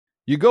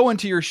You go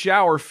into your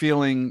shower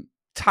feeling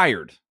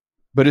tired,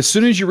 but as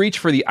soon as you reach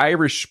for the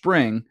Irish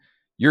Spring,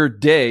 your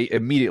day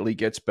immediately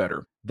gets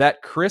better.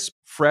 That crisp,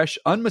 fresh,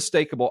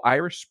 unmistakable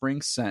Irish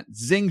Spring scent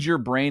zings your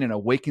brain and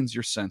awakens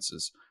your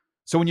senses.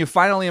 So when you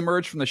finally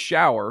emerge from the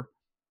shower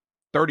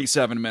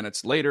 37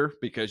 minutes later,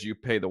 because you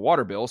pay the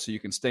water bill so you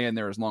can stay in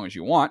there as long as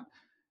you want,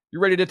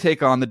 you're ready to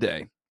take on the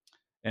day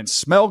and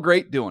smell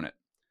great doing it.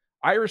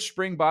 Irish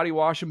Spring Body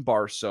Wash and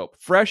Bar Soap.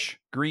 Fresh,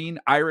 green,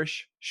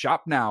 Irish.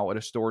 Shop now at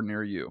a store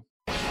near you.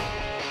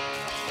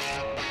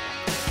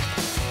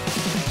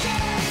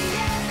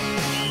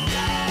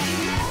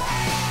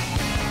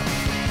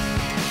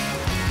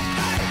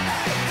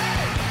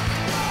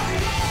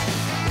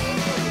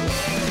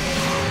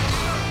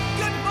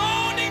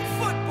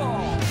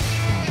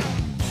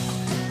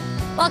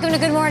 Welcome to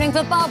Good Morning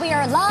Football. We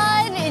are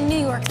live in New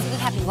York City.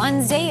 Happy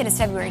Wednesday. It is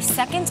February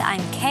 2nd.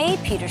 I'm Kay,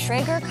 Peter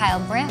Schrager,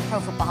 Kyle Brandt, Pro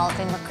Football Hall of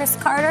Famer Chris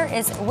Carter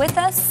is with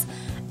us.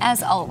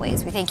 As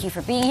always, we thank you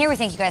for being here. We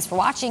thank you guys for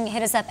watching.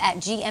 Hit us up at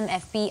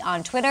GMFB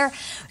on Twitter.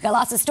 We've got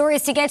lots of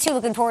stories to get to.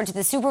 Looking forward to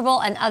the Super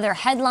Bowl and other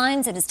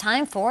headlines. It is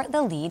time for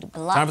the lead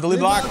block. Time for the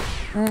lead block.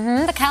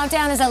 The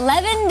countdown is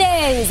 11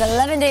 days.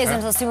 11 days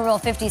until Super Bowl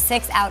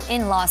 56 out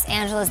in Los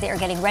Angeles. They are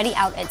getting ready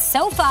out at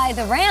SoFi.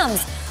 The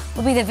Rams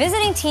will be the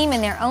visiting team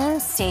in their own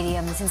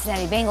stadium. The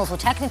Cincinnati Bengals will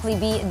technically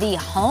be the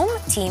home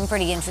team.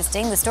 Pretty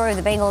interesting. The story of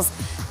the Bengals'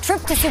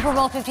 trip to Super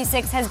Bowl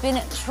 56 has been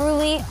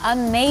truly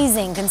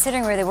amazing,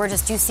 considering where they were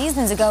just 2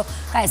 seasons ago.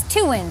 Guys,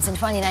 2 wins in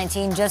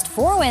 2019, just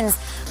 4 wins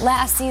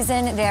last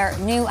season. Their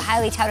new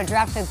highly touted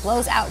draft pick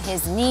blows out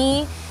his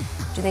knee.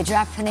 Do they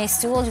draft Penei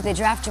Sewell? Do they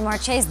draft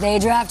Ja'Marr Chase? They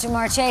draft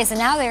Ja'Marr Chase. And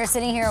now they are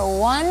sitting here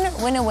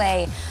 1 win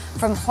away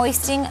from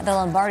hoisting the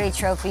Lombardi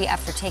Trophy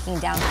after taking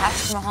down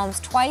Patrick Mahomes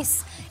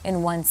twice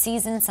in 1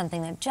 season,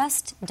 something that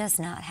just does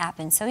not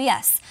happen. So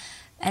yes,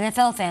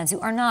 NFL fans who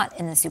are not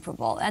in the Super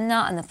Bowl and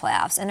not in the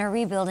playoffs and are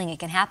rebuilding, it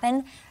can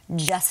happen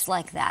just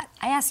like that.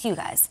 I ask you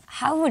guys,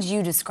 how would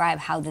you describe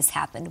how this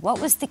happened? What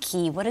was the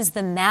key? What is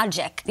the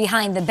magic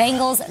behind the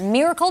Bengals'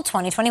 Miracle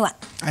 2021?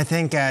 I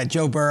think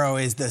Joe Burrow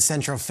is the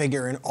central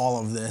figure in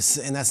all of this.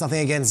 And that's nothing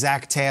against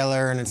Zach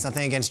Taylor and it's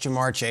nothing against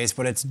Ja'Marr Chase,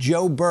 but it's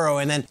Joe Burrow.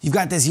 And then you've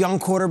got this young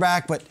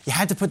quarterback, but you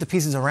had to put the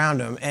pieces around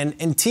him. And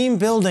in team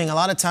building, a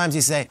lot of times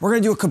you say, we're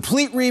going to do a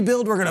complete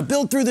rebuild. We're going to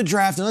build through the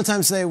draft. And other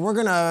times say, we're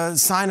going to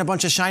sign a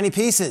bunch of shiny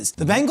pieces.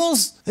 The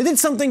Bengals, they did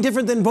something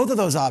different than both of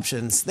those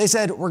options. They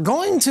said, we're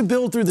going to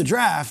build through the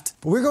draft,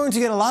 but we're going to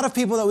get a lot of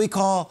people that we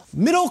call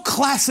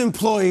middle-class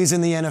employees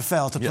in the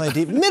NFL to play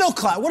deep. Middle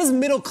class. What is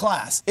middle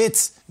class?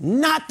 It's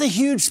not the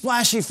huge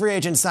splashy free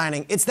agent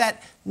signing. It's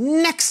that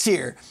next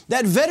year,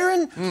 that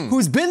veteran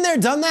who's been there,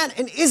 done that,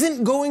 and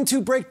isn't going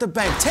to break the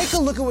bank. Take a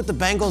look at what the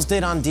Bengals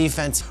did on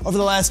defense over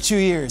the last 2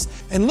 years,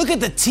 and look at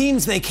the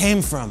teams they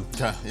came from.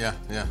 Yeah.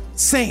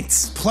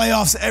 Saints,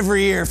 playoffs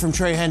every year from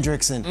Trey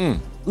Hendrickson.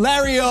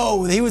 Larry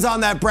O, he was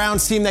on that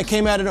Browns team that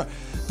came out of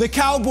the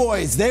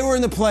Cowboys. They were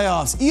in the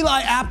playoffs.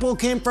 Eli Apple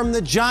came from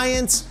the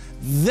Giants,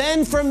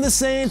 then from the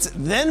Saints,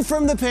 then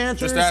from the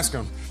Panthers. Just ask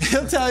him.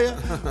 He'll tell you.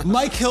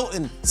 Mike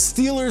Hilton,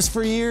 Steelers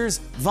for years.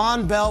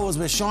 Von Bell was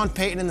with Sean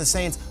Payton and the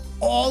Saints.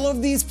 All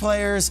of these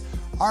players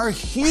are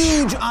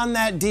huge on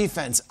that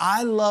defense.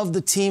 I love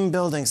the team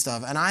building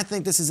stuff, and I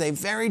think this is a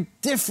very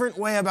different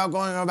way about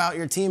going about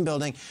your team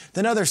building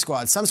than other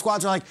squads. Some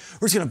squads are like,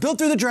 we're just going to build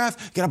through the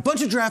draft, get a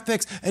bunch of draft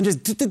picks, and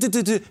just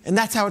and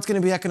that's how it's going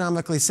to be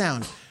economically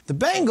sound. The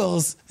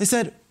Bengals, they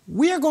said,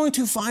 we are going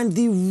to find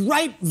the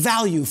right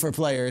value for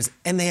players,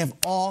 and they have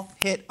all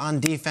hit on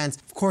defense.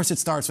 Of course, it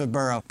starts with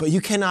Burrow, but you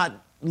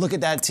cannot look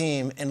at that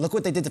team and look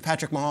what they did to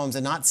Patrick Mahomes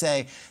and not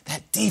say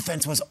that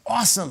defense was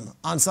awesome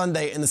on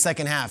Sunday in the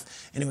second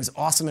half. And it was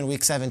awesome in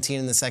Week 17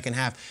 in the second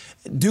half.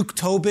 Duke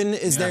Tobin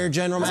is their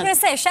general manager. I was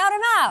going to say, shout him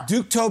out.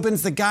 Duke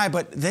Tobin's the guy,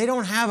 but they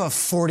don't have a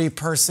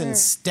 40-person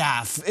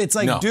staff. It's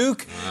like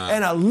Duke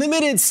and a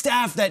limited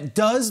staff that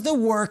does the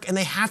work, and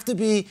they have to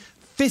be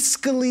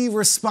fiscally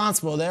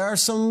responsible. There are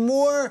some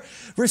more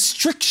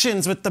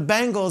restrictions with the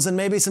Bengals and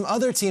maybe some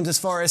other teams as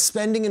far as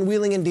spending and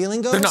wheeling and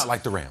dealing goes. They're not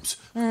like the Rams.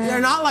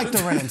 They're not like the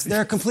Rams.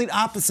 They're a complete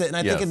opposite. And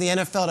I think in the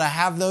NFL to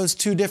have those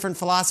two different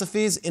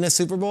philosophies in a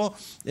Super Bowl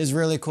is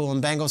really cool.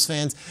 And Bengals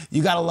fans,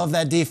 you got to love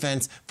that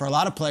defense. For a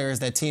lot of players,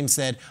 that team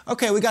said,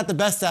 okay, we got the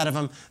best out of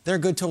them. They're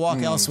good to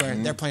walk elsewhere.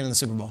 They're playing in the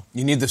Super Bowl.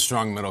 You need the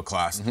strong middle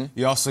class.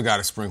 You also got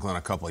to sprinkle in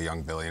a couple of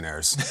young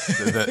billionaires,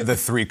 the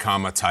 3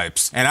 comma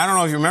types. And I don't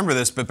know if you remember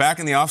this, but back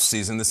in the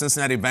offseason, the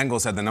Cincinnati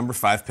Bengals had the number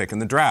 5 pick in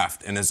the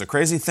draft. And it's a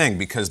crazy thing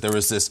because there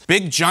was this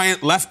big,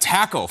 giant left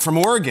tackle from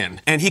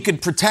Oregon, and he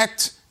could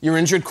protect your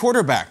injured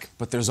quarterback.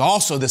 But there's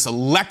also this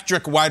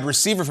electric wide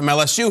receiver from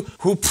LSU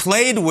who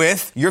played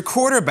with your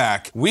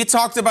quarterback. We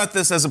talked about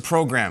this as a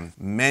program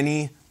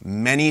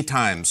many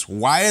times.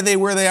 Why are they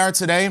where they are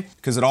today?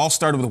 Because it all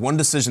started with one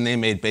decision they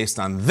made based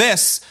on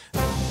this.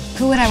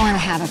 Who would I want to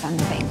have if I'm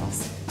the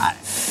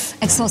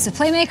Bengals? Explosive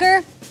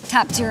playmaker,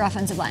 top-tier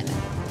offensive lineman.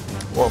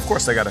 Well, of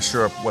course, they got to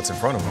shore up what's in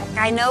front of them.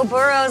 I know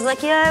Burrow's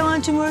like, yeah, I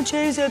want Jamar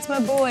Chase, that's my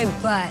boy,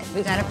 but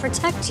we got to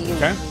protect you,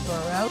 Okay.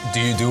 Burrow. Do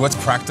you do what's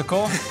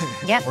practical?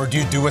 Yep. Or do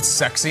you do what's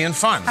sexy and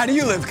fun? How do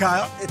you live,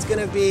 Kyle? It's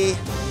going to be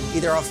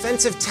either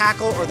offensive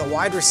tackle or the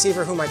wide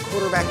receiver who my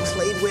quarterback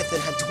played with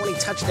and had 20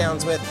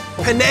 touchdowns with.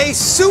 Penei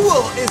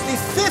Sewell is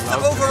the 5th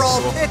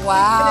overall pick.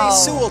 Wow. Penei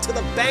Sewell to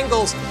the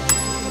Bengals.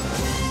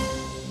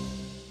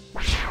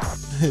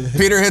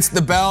 Peter hits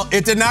the bell.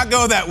 It did not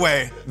go that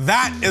way.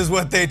 That is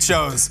what they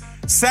chose.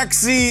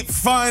 Sexy,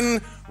 fun,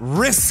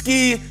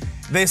 risky.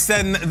 They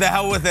said, the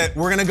hell with it.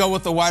 We're going to go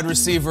with the wide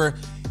receiver.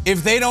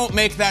 If they don't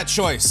make that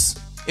choice,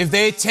 if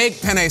they take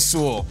Penei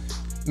Sewell,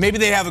 maybe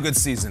they have a good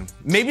season.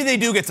 Maybe they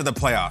do get to the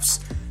playoffs.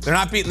 They're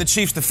not beating the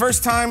Chiefs the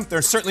first time.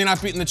 They're certainly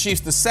not beating the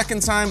Chiefs the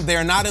second time. They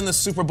are not in the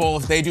Super Bowl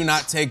if they do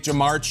not take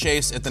Jamar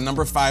Chase at the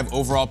number 5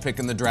 overall pick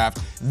in the draft.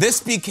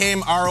 This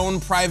became our own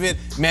private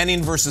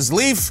Manning versus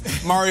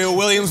Leaf, Mario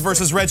Williams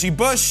versus Reggie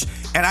Bush.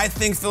 And I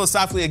think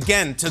philosophically,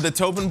 again, to the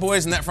Tobin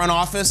boys in that front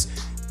office,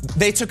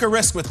 they took a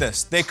risk with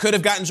this. They could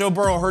have gotten Joe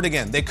Burrow hurt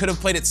again. They could have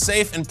played it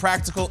safe and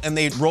practical, and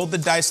they rolled the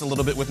dice a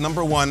little bit with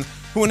number 1,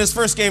 who in his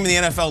first game in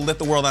the NFL lit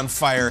the world on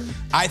fire.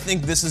 I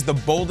think this is the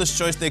boldest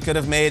choice they could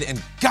have made,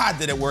 and God,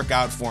 did it work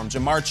out for him.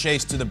 Jamar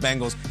Chase to the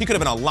Bengals. He could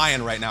have been a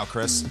Lion right now,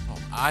 Chris.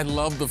 I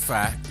love the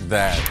fact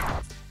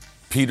that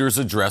Peter's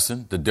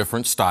addressing the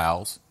different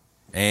styles,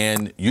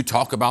 and you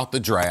talk about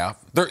the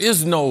draft. There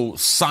is no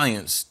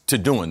science to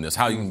doing this,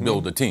 how you can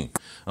build a team.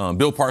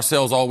 Bill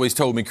Parcells always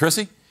told me,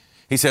 Chrissy,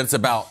 he said it's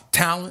about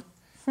talent,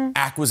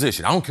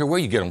 acquisition. I don't care where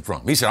you get them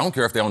from. He said, I don't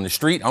care if they're on the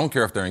street. I don't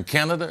care if they're in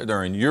Canada,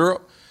 they're in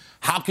Europe.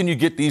 How can you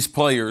get these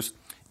players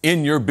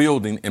in your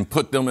building and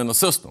put them in the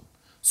system?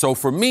 So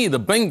for me, the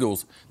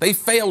Bengals, they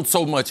failed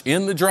so much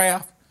in the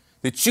draft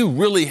that you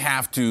really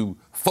have to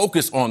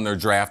focus on their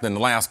draft in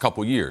the last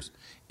couple years.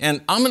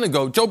 And I'm going to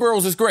go, Joe Burrow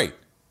is great.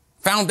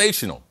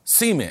 Foundational,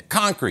 cement,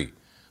 concrete.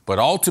 But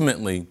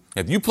ultimately,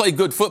 if you play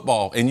good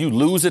football and you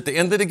lose at the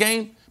end of the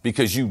game,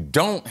 because you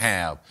don't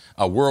have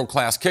a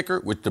world-class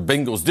kicker, which the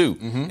Bengals do,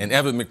 and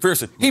Evan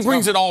McPherson, he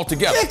brings it all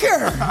together.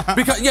 Kicker!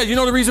 Because, you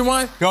know the reason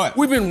why? Go ahead.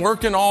 We've been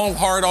working all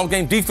hard all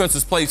game.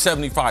 Defenses play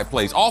 75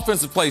 plays.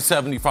 Offenses play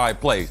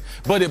 75 plays.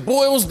 But it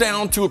boils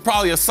down to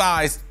probably a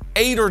size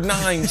 8 or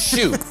 9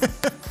 shoe.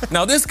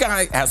 Now, this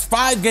guy has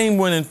 5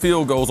 game-winning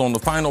field goals on the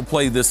final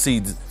play this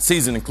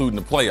season, including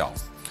the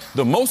playoffs.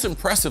 The most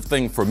impressive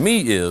thing for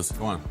me is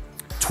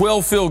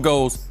 12 field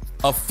goals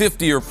of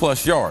 50 or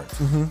plus yards.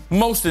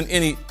 Most in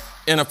any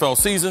NFL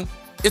season,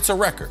 it's a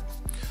record.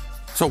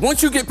 So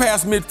once you get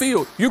past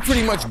midfield, you're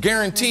pretty much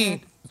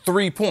guaranteed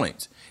 3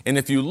 points. And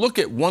if you look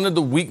at one of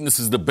the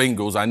weaknesses of the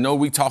Bengals, I know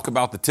we talk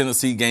about the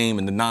Tennessee game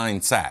and the 9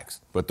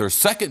 sacks, but their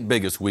second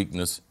biggest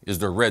weakness is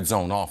their red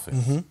zone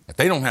offense. If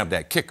they don't have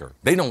that kicker,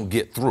 they don't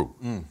get through.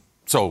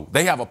 So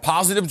they have a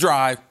positive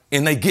drive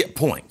and they get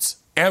points.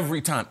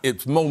 Every time.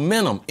 It's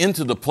momentum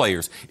into the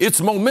players. It's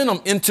momentum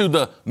into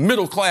the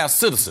middle-class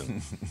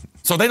citizen.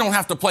 So they don't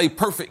have to play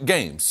perfect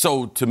games.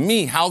 So to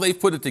me, how they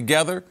put it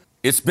together,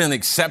 it's been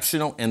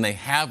exceptional, and they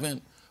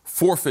haven't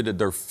forfeited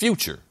their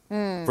future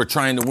for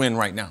trying to win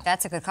right now.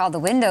 That's a good call. The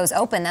window's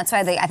open. That's why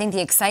I think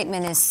the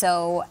excitement is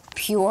so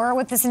pure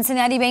with the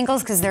Cincinnati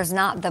Bengals, because there's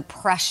not the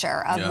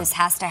pressure of this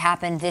has to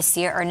happen this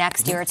year or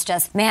next year. It's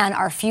just, man,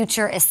 our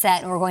future is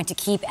set and we're going to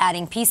keep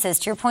adding pieces.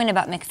 To your point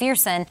about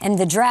McPherson and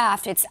the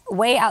draft, it's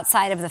way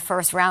outside of the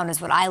first round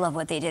is what I love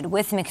what they did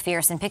with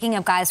McPherson, picking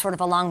up guys sort of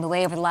along the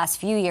way over the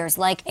last few years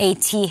like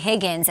A.T.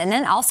 Higgins. And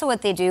then also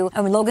what they do,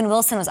 Logan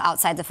Wilson was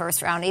outside the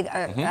first round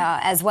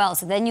as well.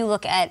 So then you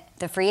look at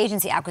the free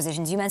agency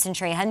acquisitions. You mentioned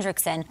Trey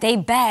Hendrickson. They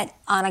bet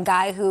on a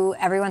guy who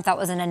everyone thought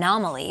was an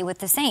anomaly with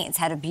the Saints,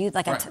 had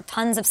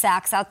tons of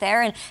sacks out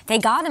there, and they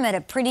got him at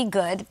a pretty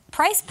good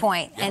price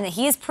point. And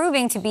he is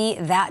proving to be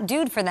that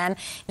dude for them.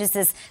 Just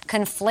this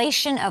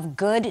conflation of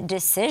good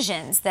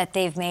decisions that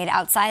they've made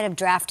outside of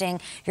drafting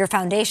your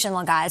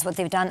foundational guys, what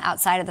they've done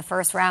outside of the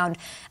first round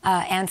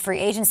and free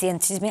agency.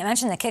 And to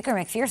mention the kicker,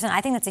 McPherson,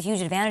 I think that's a huge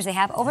advantage they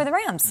have over the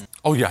Rams.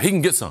 Oh, yeah, he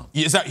can get some.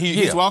 Is that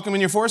he's welcome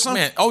in your foursome?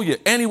 Man, oh, yeah.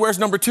 And he wears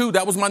number 2.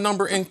 That was my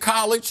number in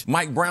college.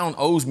 Mike Brown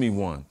owes me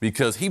one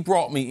because he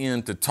brought me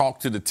in to talk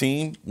to the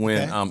team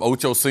when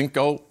Ocho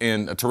Cinco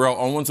and Terrell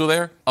Owens were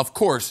there. Of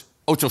course,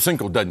 Ocho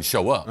Cinco doesn't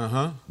show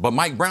up. But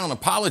Mike Brown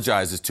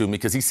apologizes to me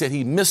because he said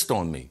he missed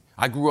on me.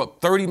 I grew up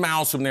 30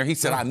 miles from there. He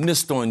said, I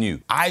missed on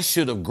you. I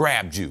should have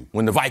grabbed you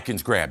when the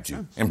Vikings grabbed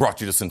you and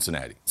brought you to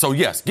Cincinnati. So,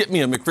 yes, get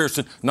me a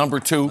McPherson, number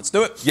 2. Let's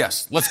do it.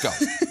 Yes, let's go.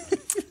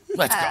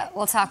 Let's go.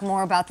 We'll talk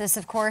more about this,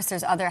 of course.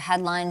 There's other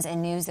headlines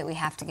and news that we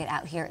have to get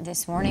out here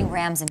this morning.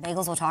 Rams and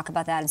Bengals, we'll talk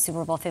about that in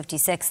Super Bowl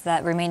 56.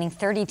 The remaining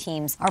 30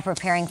 teams are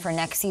preparing for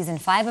next season.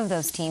 5 of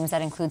those teams,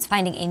 that includes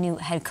finding a new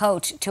head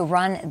coach to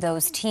run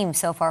those teams.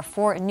 So far,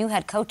 4 new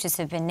head coaches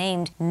have been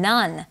named.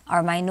 None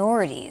are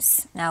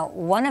minorities. Now,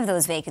 one of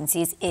those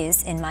vacancies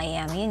is in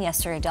Miami, and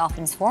yesterday,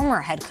 Dolphins' former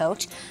head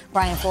coach,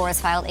 Brian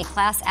Flores, filed a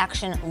class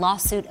action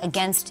lawsuit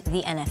against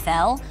the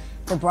NFL,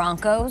 the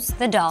Broncos,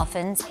 the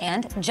Dolphins,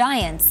 and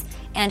Giants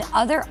and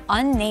other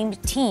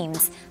unnamed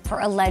teams for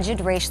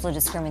alleged racial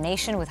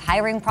discrimination with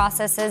hiring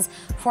processes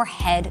for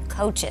head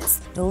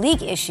coaches. The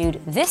league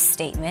issued this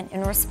statement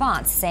in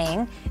response,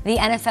 saying, "The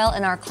NFL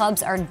and our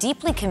clubs are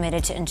deeply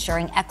committed to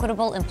ensuring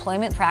equitable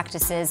employment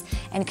practices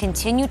and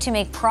continue to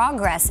make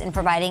progress in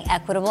providing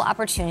equitable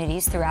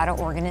opportunities throughout our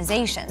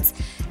organizations.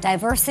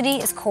 Diversity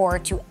is core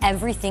to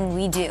everything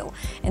we do,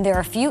 and there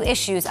are few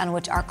issues on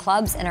which our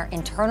clubs and our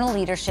internal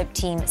leadership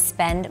team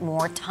spend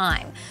more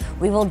time.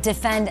 We will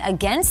defend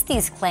against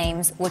these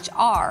claims, which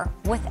are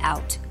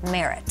without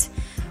merit."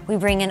 We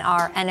bring in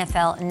our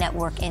NFL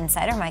Network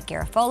insider, Mike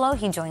Garafolo.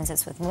 He joins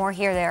us with more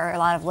here. There are a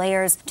lot of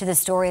layers to the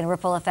story and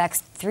ripple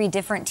effects. 3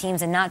 different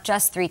teams, and not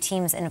just 3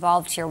 teams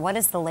involved here. What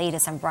is the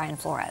latest on Brian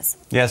Flores?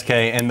 Yes,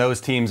 Kay, and those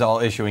teams all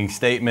issuing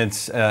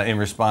statements in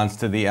response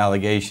to the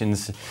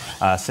allegations,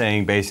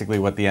 saying basically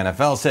what the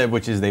NFL said,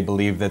 which is they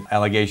believe that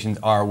allegations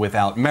are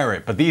without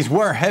merit. But these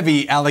were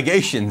heavy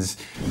allegations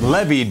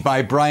levied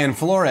by Brian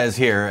Flores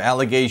here,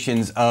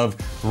 allegations of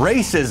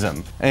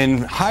racism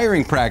and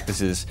hiring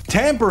practices,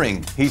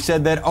 tampering. He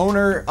said that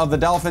owner of the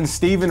Dolphins,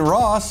 Stephen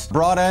Ross,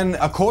 brought in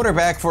a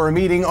quarterback for a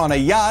meeting on a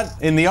yacht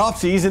in the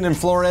offseason, and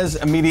Flores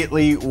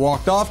immediately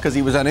walked off because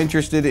he was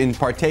uninterested in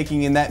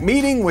partaking in that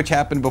meeting, which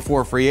happened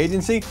before free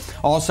agency.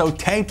 Also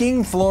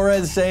tanking,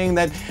 Flores saying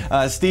that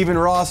Stephen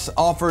Ross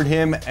offered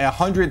him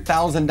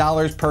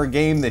 $100,000 per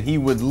game that he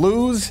would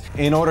lose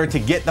in order to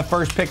get the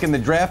first pick in the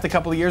draft a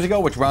couple of years ago,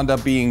 which wound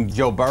up being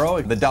Joe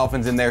Burrow. The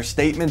Dolphins in their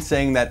statement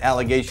saying that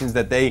allegations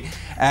that they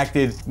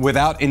acted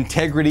without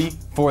integrity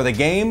for the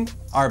game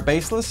are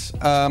baseless.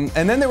 And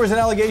then there was an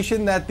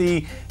allegation that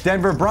the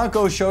Denver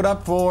Broncos showed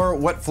up for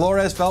what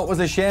Flores felt was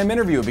a sham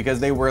interview because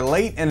they were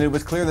late and it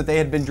was clear that they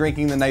had been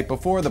drinking the night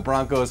before. The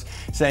Broncos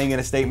saying in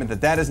a statement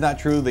that that is not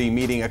true. The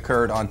meeting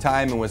occurred on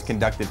time and was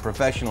conducted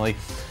professionally.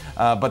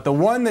 But the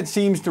one that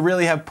seems to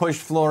really have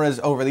pushed Flores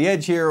over the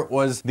edge here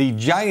was the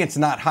Giants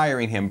not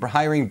hiring him,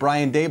 hiring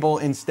Brian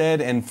Daboll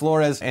instead, and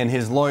Flores and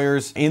his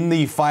lawyers in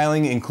the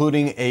filing,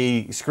 including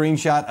a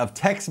screenshot of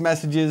text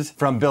messages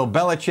from Bill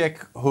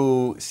Belichick,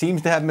 who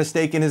seems to have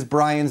mistaken his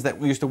Brians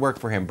that used to work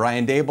for him,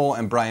 Brian Daboll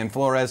and Brian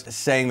Flores,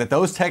 saying that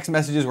those text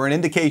messages were an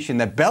indication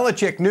that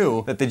Belichick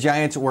knew that the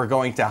Giants were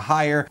going to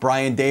hire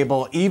Brian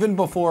Daboll even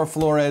before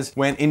Flores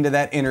went into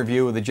that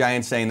interview. The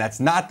Giants saying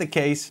that's not the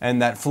case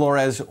and that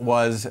Flores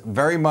was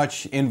very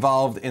much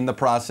involved in the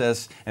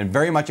process and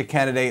very much a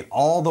candidate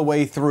all the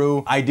way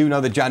through. I do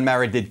know that John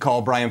Mara did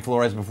call Brian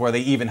Flores before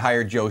they even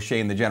hired Joe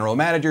Schoen, the general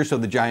manager, so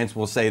the Giants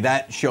will say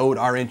that showed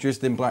our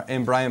interest in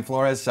Brian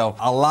Flores. So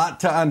a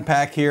lot to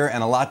unpack here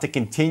and a lot to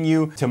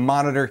continue to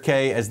monitor,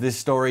 Kay, as this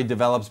story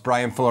develops.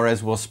 Brian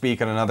Flores will speak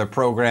on another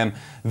program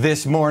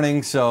this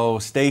morning, so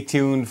stay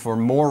tuned for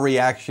more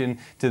reaction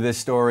to this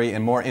story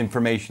and more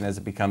information as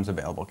it becomes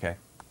available, Kay.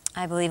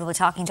 I believe we'll be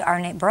talking to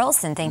our Nate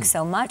Burleson. Thanks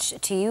so much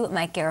to you,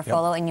 Mike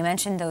Garafolo. Yep. And you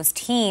mentioned those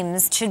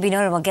teams. Should be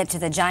noted, we'll get to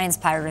the Giants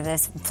part of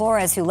this.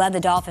 Flores, who led the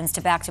Dolphins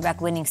to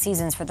back-to-back winning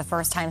seasons for the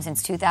first time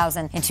since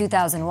 2000 and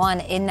 2001.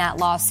 In that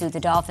lawsuit,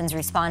 the Dolphins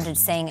responded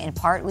saying, in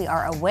part, "We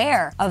are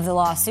aware of the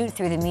lawsuit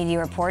through the media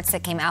reports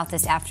that came out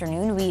this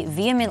afternoon. We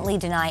vehemently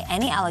deny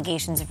any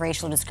allegations of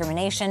racial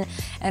discrimination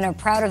and are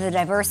proud of the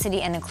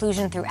diversity and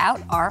inclusion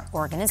throughout our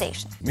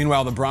organization."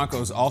 Meanwhile, the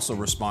Broncos also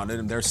responded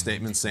in their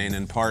statement saying,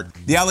 in part,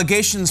 "The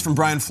allegations from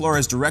Brian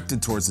Flores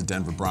directed towards the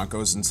Denver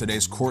Broncos in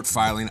today's court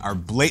filing are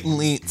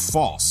blatantly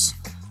false.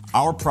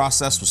 Our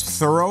process was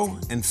thorough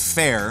and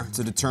fair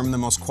to determine the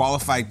most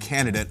qualified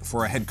candidate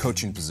for a head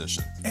coaching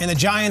position." And the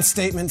Giants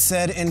statement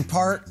said, in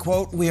part,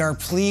 quote, "We are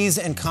pleased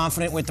and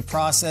confident with the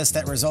process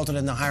that resulted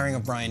in the hiring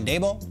of Brian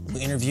Daboll.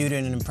 We interviewed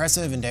an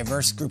impressive and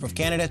diverse group of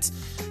candidates.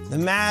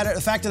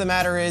 The fact of the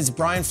matter is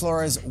Brian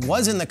Flores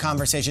was in the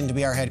conversation to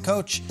be our head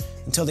coach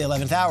until the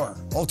 11th hour.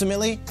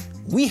 Ultimately,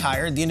 we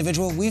hired the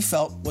individual we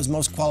felt was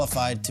most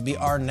qualified to be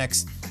our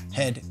next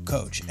head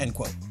coach," end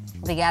quote.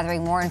 We'll be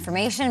gathering more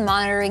information,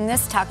 monitoring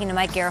this, talking to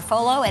Mike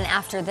Garafolo, and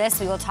after this,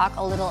 we will talk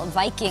a little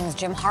Vikings.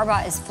 Jim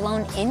Harbaugh is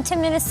flown into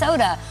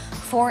Minnesota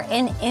for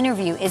an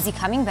interview. Is he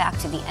coming back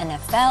to the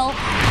NFL?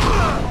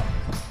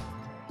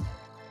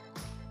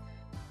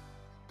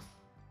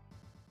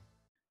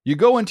 You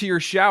go into your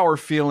shower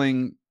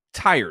feeling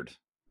tired,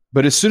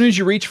 but as soon as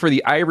you reach for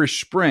the Irish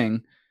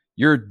Spring,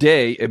 your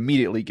day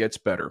immediately gets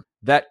better.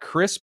 That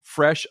crisp,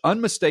 fresh,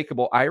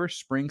 unmistakable Irish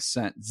Spring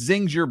scent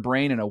zings your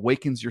brain and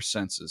awakens your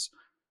senses.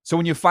 So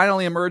when you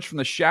finally emerge from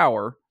the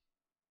shower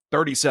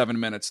 37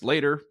 minutes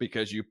later,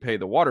 because you pay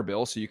the water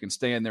bill so you can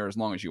stay in there as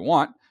long as you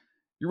want,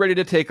 you're ready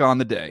to take on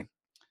the day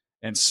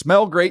and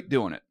smell great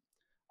doing it.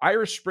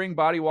 Irish Spring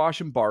Body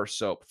Wash and Bar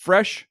Soap.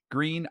 Fresh,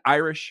 green,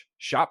 Irish.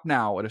 Shop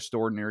now at a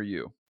store near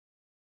you.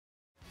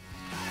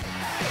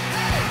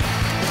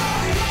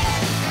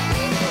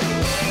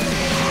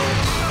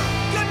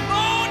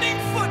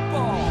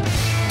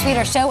 Tweet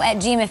our show at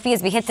GMFB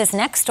as we hit this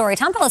next story.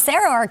 Tom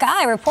Pelissero, our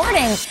guy,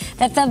 reporting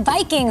that the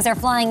Vikings are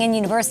flying in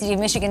University of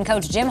Michigan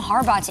coach Jim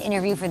Harbaugh to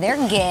interview for their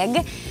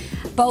gig.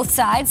 Both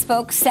sides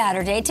spoke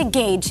Saturday to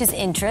gauge his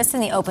interest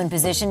in the open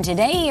position.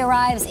 Today he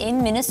arrives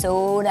in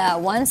Minnesota,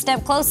 one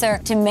step closer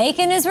to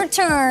making his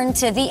return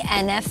to the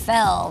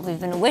NFL. We've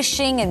been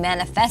wishing and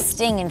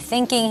manifesting and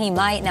thinking he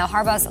might. Now,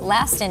 Harbaugh's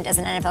last stint as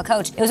an NFL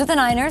coach, it was with the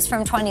Niners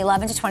from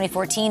 2011 to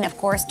 2014. Of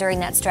course, during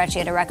that stretch, he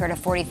had a record of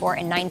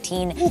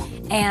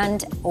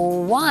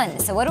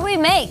 44-19-1. So what do we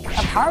make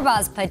of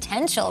Harbaugh's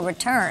potential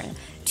return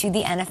to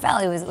the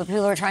NFL?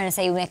 People were trying to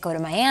say he might go to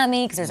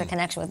Miami because there's a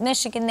connection with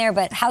Michigan there,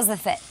 but how's the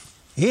fit?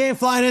 He ain't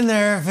flying in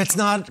there if it's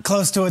not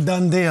close to a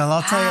done deal.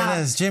 I'll tell you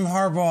this. Jim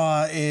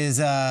Harbaugh is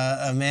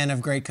a man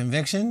of great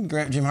conviction.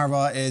 Jim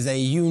Harbaugh is a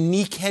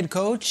unique head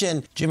coach,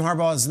 and Jim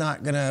Harbaugh is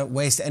not going to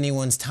waste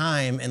anyone's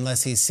time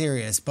unless he's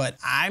serious. But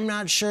I'm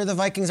not sure the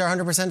Vikings are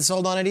 100%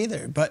 sold on it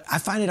either. But I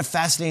find it a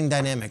fascinating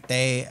dynamic.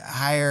 They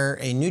hire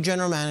a new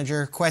general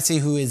manager, Kwesi,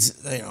 who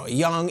is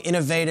young,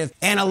 innovative,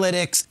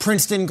 analytics,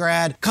 Princeton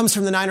grad, comes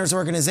from the Niners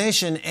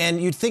organization,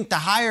 and you'd think the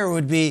hire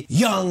would be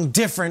young,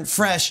 different,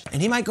 fresh,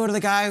 and he might go to the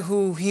guy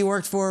who he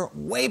worked for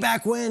way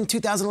back when,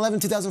 2011,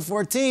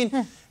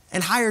 2014,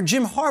 and hired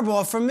Jim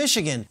Harbaugh from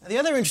Michigan. The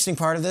other interesting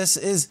part of this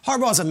is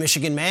Harbaugh's a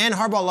Michigan man.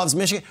 Harbaugh loves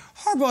Michigan.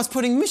 Harbaugh's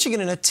putting Michigan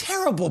in a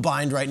terrible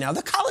bind right now.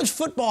 The college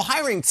football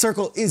hiring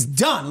circle is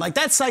done. Like,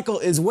 that cycle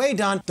is way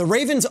done. The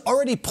Ravens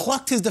already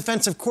plucked his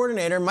defensive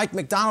coordinator. Mike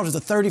McDonald is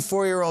a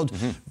 34-year-old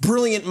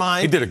brilliant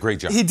mind. He did a great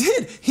job. He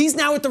did. He's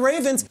now with the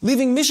Ravens,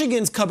 leaving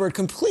Michigan's cupboard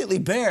completely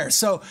bare.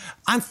 So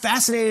I'm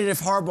fascinated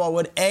if Harbaugh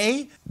would,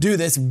 A, do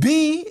this,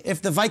 B,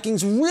 if the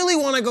Vikings really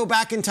want to go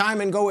back in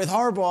time and go with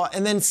Harbaugh,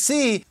 and then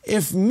C,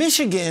 if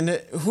Michigan,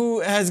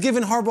 who has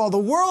given Harbaugh the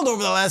world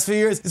over the last few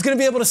years, is going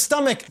to be able to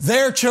stomach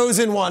their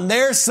chosen one,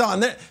 their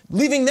son,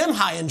 leaving them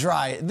high and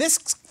dry. This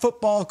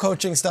football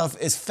coaching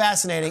stuff is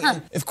fascinating.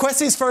 And if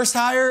Kwesi's first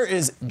hire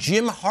is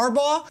Jim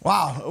Harbaugh,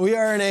 wow, we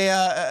are in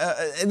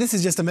this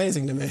is just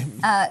amazing to me.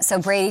 So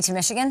Brady to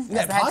Michigan?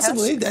 Yeah,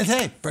 possibly.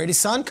 Hey, Brady's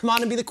son, come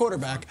on and be the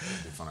quarterback.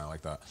 That'd be fun. I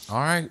like that. All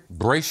right,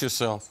 brace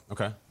yourself.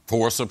 Okay.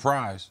 For a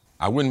surprise.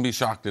 I wouldn't be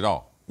shocked at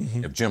all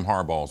if Jim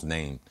Harbaugh's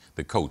named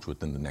the coach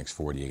within the next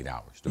 48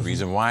 hours. The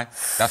reason why?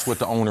 That's what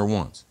the owner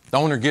wants. The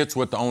owner gets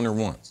what the owner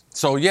wants.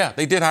 So, yeah,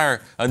 they did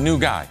hire a new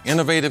guy,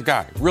 innovative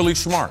guy, really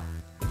smart.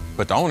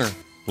 But the owner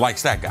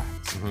likes that guy.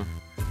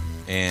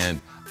 And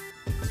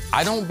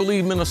I don't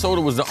believe Minnesota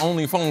was the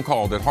only phone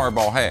call that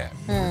Harbaugh had.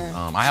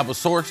 I have a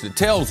source that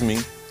tells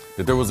me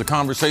that there was a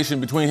conversation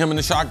between him and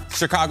the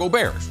Chicago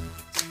Bears.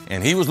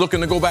 And he was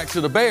looking to go back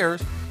to the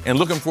Bears and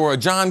looking for a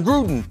John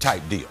Gruden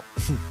type deal.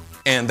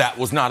 And that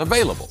was not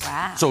available.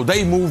 Wow. So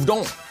they moved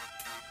on.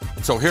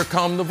 So here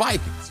come the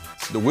Vikings.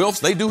 The Wilfs,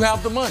 they do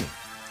have the money.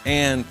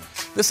 And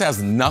this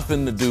has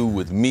nothing to do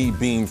with me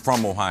being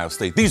from Ohio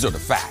State. These are the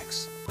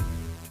facts.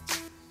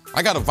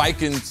 I got a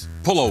Vikings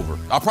pullover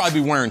I'll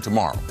probably be wearing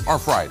tomorrow or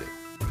Friday.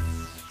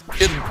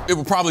 It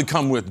will probably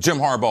come with Jim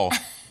Harbaugh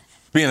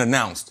being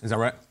announced. Is that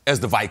right? As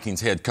the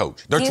Vikings head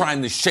coach. They're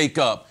trying to shake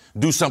up,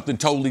 do something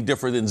totally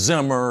different than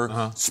Zimmer,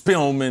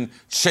 Spielman,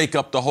 shake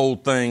up the whole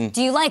thing.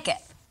 Do you like it?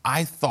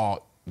 I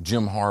thought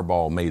Jim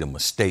Harbaugh made a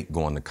mistake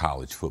going to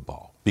college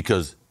football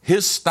because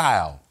his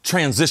style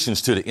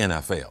transitions to the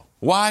NFL.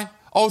 Why?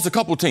 Oh, it's a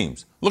couple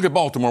teams. Look at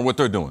Baltimore, what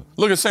they're doing.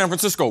 Look at San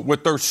Francisco,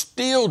 what they're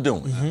still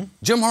doing.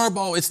 Jim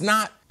Harbaugh, it's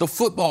not the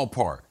football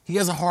part. He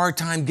has a hard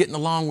time getting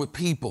along with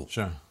people.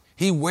 Sure.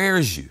 He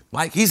wears you.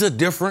 Like, he's a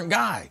different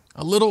guy,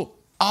 a little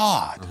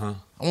odd.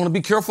 I want to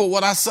be careful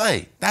what I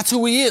say. That's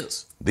who he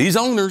is. These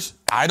owners,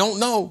 I don't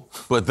know,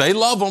 but they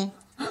love him.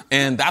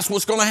 And that's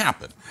what's going to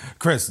happen.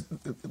 Chris,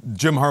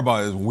 Jim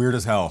Harbaugh is weird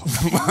as hell.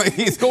 Go ahead,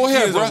 He's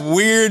bro. a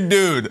weird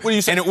dude. What do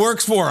you say? And it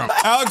works for him.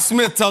 Alex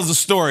Smith tells the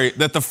story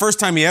that the first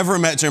time he ever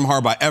met Jim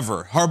Harbaugh,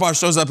 Harbaugh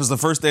shows up as the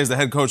first day as the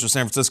head coach of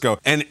San Francisco.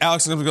 And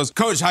Alex Smith goes,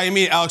 Coach, how you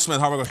meet Alex Smith?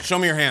 Harbaugh goes, show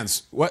me your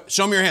hands. What?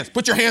 Show me your hands.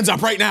 Put your hands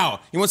up right now.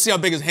 He wants to see how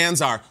big his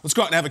hands are. Let's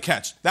go out and have a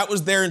catch. That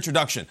was their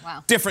introduction.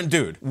 Wow. Different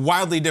dude.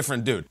 Wildly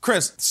different dude.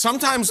 Chris,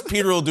 sometimes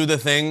Peter will do the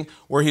thing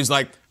where he's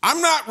like,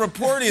 I'm not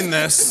reporting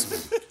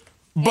this,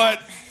 but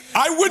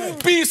I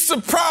wouldn't be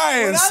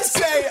surprised. When I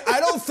say I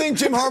don't think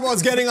Jim Harbaugh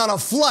is getting on a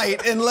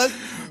flight unless...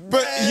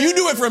 But you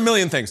do it for a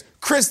million things.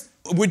 Chris,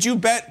 would you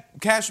bet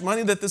cash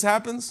money that this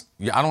happens?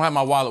 Yeah, I don't have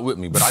my wallet with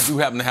me, but I do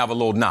happen to have a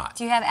little knot.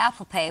 Do you have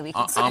Apple Pay? We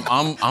can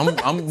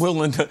I'm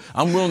willing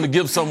to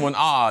give someone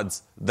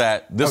odds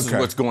that this is Okay.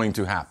 what's going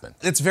to happen.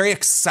 It's very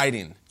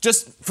exciting.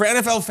 Just for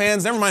NFL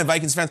fans, never mind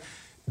Vikings fans,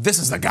 this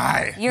is the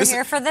guy. You're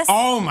here for this?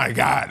 Oh, my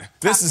God.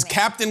 This to is me.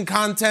 captain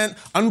content,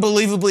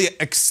 unbelievably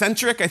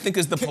eccentric, I think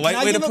is the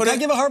polite way to put Can I it.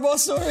 give a Harbaugh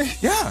story?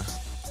 Yeah.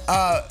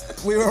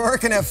 We were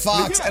working at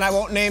Fox, and I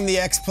won't name the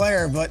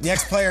ex-player, but the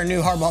ex-player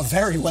knew Harbaugh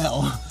very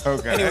well.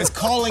 Okay. And he was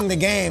calling the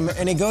game,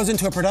 and he goes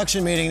into a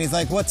production meeting, and he's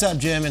like, "What's up,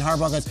 Jim?" And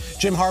Harbaugh goes,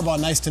 "Jim Harbaugh,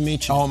 nice to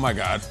meet you." Oh, my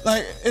God.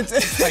 Like, it's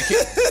Like,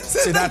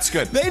 see, that's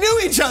good. They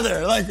knew each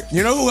other. Like,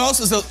 You know who else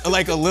is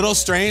a little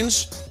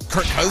strange?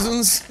 Kirk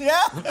Cousins. yeah.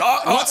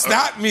 What's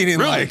that meeting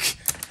Really? like?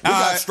 We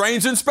got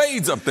Strange and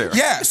Spades up there.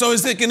 Yeah, so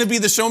is it going to be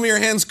the Show Me Your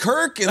Hands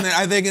Kirk? And then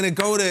are they going to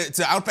go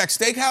to Outback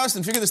Steakhouse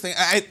and figure this thing?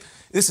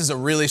 This is a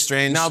really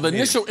strange. Now, the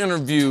initial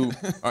interview,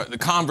 the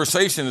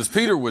conversation, as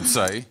Peter would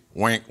say,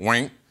 wink,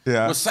 wink,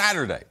 was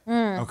Saturday.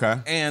 Okay.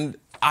 And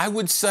I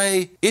would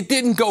say it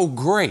didn't go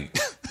great.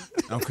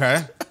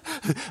 Okay.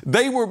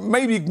 They were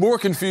maybe more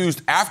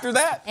confused after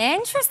that.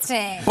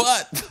 Interesting.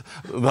 But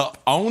the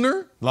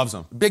owner loves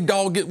him. Big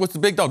dog, what's the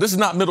big dog? This is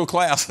not middle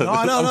class. No.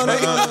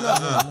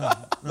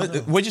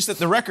 What you said,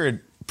 the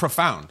record,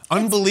 profound,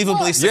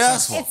 unbelievably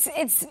successful.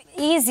 It's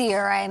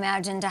easier, I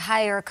imagine, to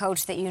hire a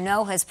coach that you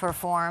know has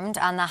performed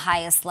on the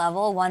highest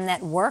level, one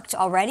that worked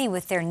already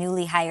with their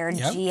newly hired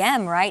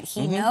GM, right?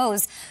 He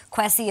knows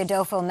Kwesi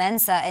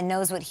Adolfo-Mensah and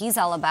knows what he's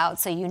all about,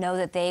 so you know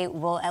that they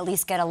will at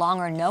least get along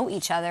or know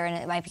each other, and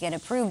it might get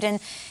approved. And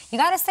you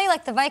got to say,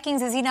 like, the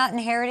Vikings, is he not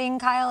inheriting,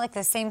 Kyle, like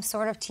the same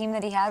sort of team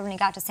that he had when he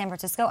got to San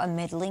Francisco, a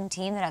middling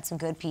team that had some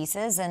good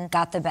pieces and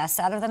got the best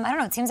out of them? I don't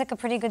know. It seems like a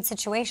pretty good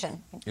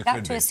situation.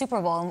 Got to a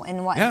Super Bowl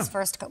in what, his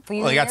first few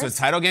years? Well, he got to a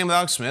title game with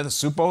Alex Smith, a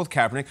Super Bowl with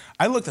Kaepernick.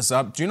 I looked this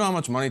up. Do you know how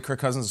much money Kirk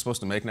Cousins is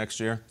supposed to make next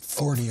year?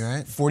 40,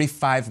 right?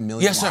 $45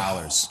 million. Yes,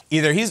 sir.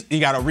 Either he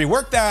got to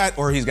rework that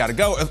or he's got to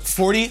go.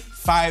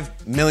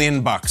 $45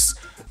 million.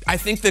 I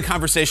think the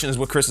conversation is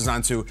what Chris is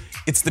onto.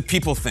 It's the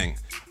people thing.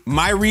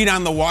 My read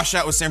on the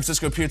washout with San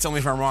Francisco, Peter, tell me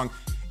if I'm wrong.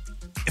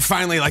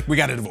 Finally, like, we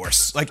got a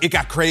divorce. Like, it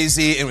got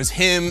crazy. It was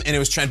him, and it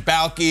was Trent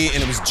Baalke,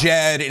 and it was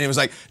Jed, and it was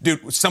like,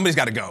 dude, somebody's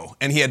got to go,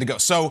 and he had to go.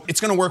 So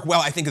it's going to work well,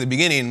 I think, at the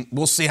beginning.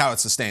 We'll see how it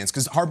sustains,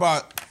 because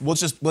Harbaugh,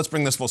 let's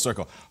bring this full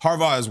circle.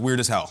 Harbaugh is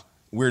weird as hell.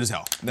 Weird as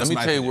hell. Let me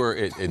tell you where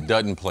it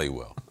doesn't play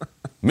well.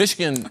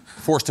 Michigan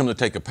forced him to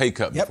take a pay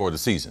cut before the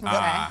season.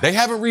 They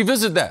haven't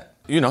revisited that.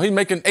 You know, he's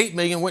making $8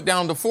 million, went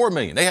down to $4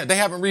 million. They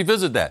haven't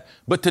revisited that.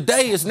 But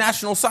today is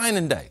National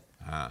Signing Day.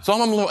 So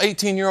I'm a little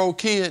 18-year-old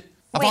kid.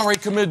 I've already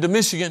committed to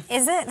Michigan.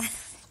 Is it?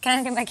 Can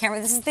I get my camera?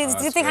 These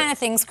are the kind of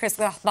things, Chris,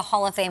 the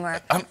Hall of Famer.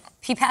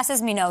 He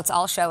passes me notes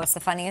all show. It's the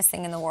funniest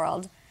thing in the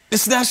world.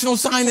 It's National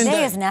Signing Day.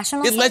 Today is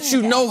National Signing Day. It lets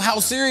you know how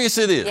serious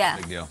it is. Yeah.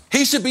 Big deal.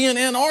 He should be in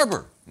Ann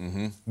Arbor.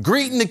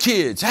 Greeting the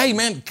kids. Hey,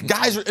 man,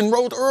 guys are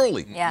enrolled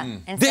early. Yeah.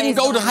 Didn't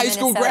go to high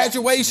school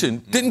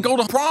graduation. Didn't go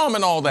to prom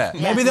and all that.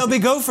 Maybe they'll be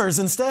Gophers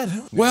instead.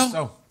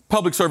 Well,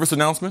 public service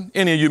announcement.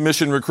 Any of you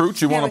mission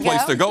recruits, you want a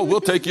place to go,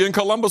 we'll take you in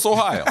Columbus,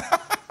 Ohio.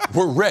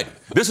 We're ready.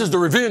 This is the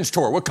revenge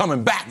tour. We're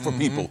coming back for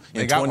people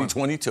in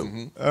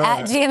 2022.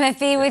 At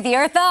GMFE with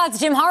your thoughts.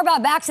 Jim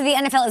Harbaugh back to the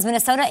NFL. Is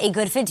Minnesota a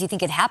good fit? Do you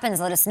think it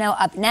happens? Let us know.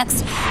 Up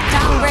next,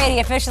 Tom Brady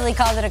officially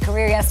called it a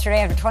career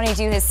yesterday after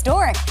 22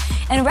 historic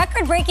and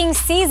record-breaking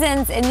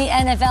seasons in the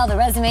NFL. The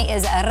resume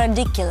is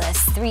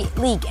ridiculous. 3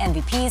 league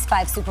MVPs,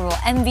 5 Super Bowl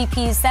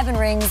MVPs, 7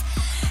 rings,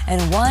 and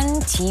 1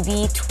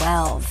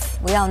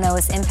 TB12. We all know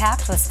his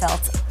impact was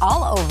felt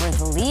all over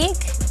the league.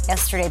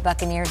 Yesterday,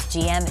 Buccaneers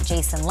GM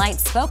Jason Light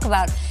spoke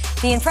about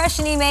the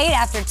impression he made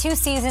after 2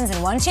 seasons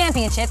and 1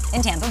 championship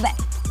in Tampa Bay.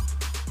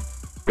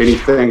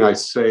 Anything I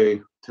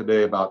say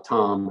today about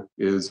Tom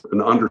is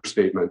an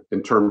understatement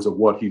in terms of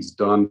what he's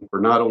done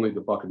for not only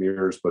the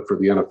Buccaneers, but for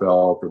the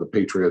NFL, for the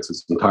Patriots,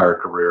 his entire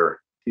career.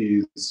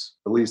 He's,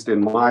 at least in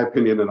my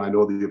opinion, and I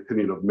know the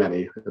opinion of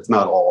many, if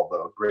not all,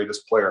 the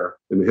greatest player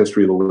in the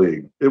history of the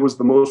league. It was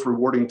the most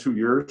rewarding 2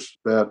 years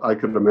that I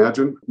could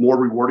imagine. More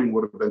rewarding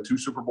would have been 2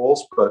 Super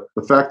Bowls, but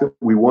the fact that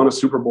we won a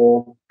Super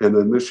Bowl and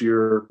then this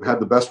year had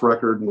the best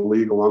record in the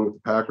league along with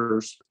the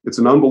Packers, it's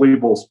an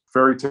unbelievable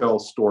fairy tale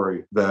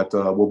story that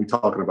we'll be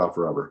talking about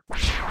forever.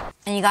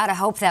 And you got to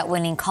hope that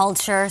winning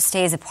culture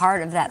stays a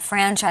part of that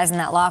franchise and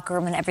that locker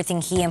room, and everything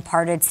he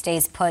imparted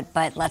stays put.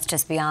 But let's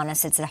just be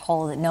honest, it's a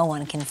hole that no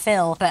one can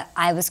fill. But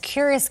I was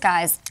curious,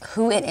 guys,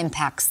 who it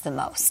impacts the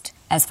most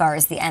as far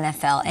as the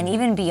NFL and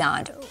even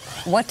beyond.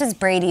 What does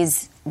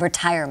Brady's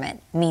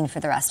retirement mean for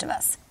the rest of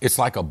us? It's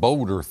like a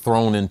boulder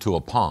thrown into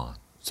a pond.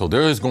 So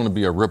there is going to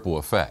be a ripple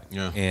effect.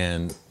 Yeah.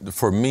 And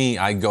for me,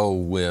 I go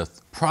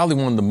with probably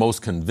one of the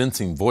most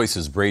convincing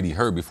voices Brady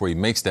heard before he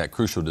makes that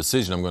crucial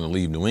decision, I'm going to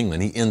leave New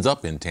England. He ends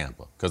up in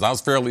Tampa, because I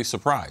was fairly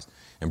surprised.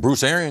 And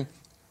Bruce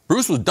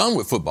was done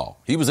with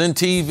football. He was in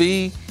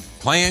TV,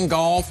 playing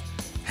golf,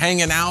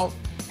 hanging out,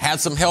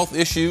 had some health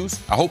issues.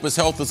 I hope his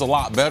health is a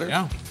lot better.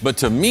 Yeah. But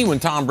to me, when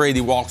Tom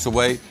Brady walks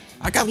away,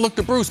 I got to look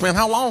to Bruce, man,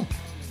 how long?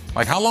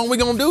 Like, how long we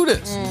going to do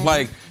this?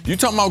 Like, you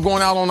talking about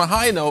going out on a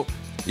high note.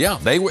 Yeah,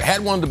 they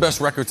had one of the best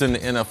records in the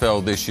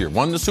NFL this year.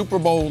 Won the Super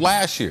Bowl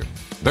last year.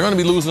 They're going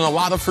to be losing a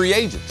lot of free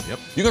agents. Yep.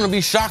 You're going to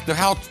be shocked at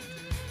how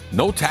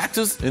no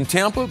taxes in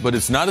Tampa, but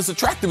it's not as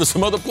attractive as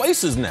some other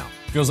places now.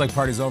 Feels like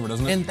party's over,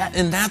 doesn't it?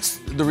 And that's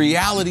the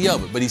reality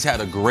of it. But he's had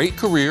a great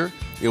career.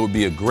 It would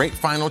be a great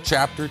final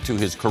chapter to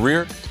his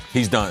career.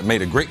 He's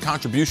made a great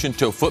contribution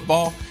to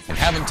football. And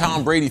having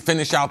Tom Brady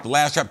finish out the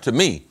last chapter, to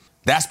me,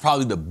 that's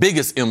probably the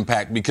biggest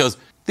impact, because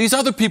these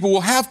other people will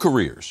have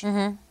careers.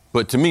 Mm-hmm.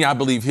 But to me, I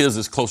believe his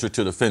is closer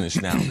to the finish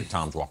now that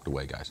Tom's walked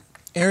away, guys.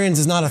 Arians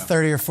is not a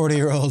 30 or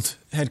 40-year-old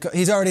head coach.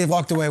 He's already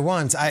walked away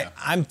once.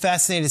 I'm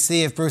fascinated to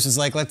see if Bruce is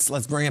like,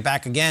 let's bring it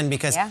back again,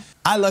 because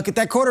I look at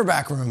that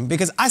quarterback room,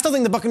 because I still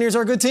think the Buccaneers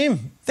are a good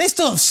team. They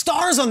still have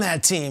stars on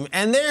that team,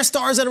 and they're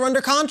stars that are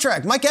under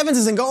contract. Mike Evans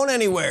isn't going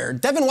anywhere.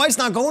 Devin White's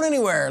not going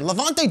anywhere.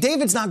 Levante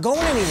David's not going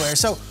anywhere.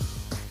 So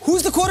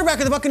who's the quarterback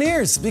of the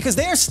Buccaneers? Because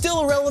they are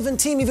still a relevant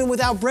team even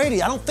without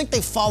Brady. I don't think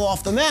they fall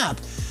off the map.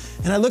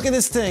 And I look at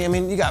this thing. I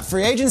mean, you got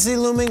free agency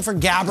looming for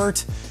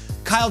Gabbert,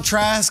 Kyle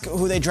Trask,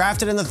 who they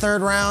drafted in the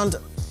 3rd round.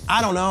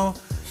 I don't know.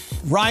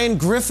 Ryan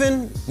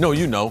Griffin. No,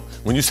 you know.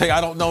 When you say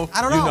I don't know,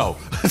 I don't know. You know.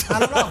 I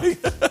don't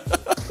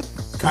know.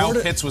 Kyle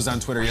Pitts was on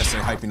Twitter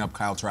yesterday hyping up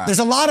Kyle Trask. There's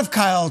a lot of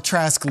Kyle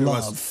Trask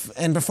love.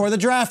 And before the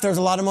draft, there was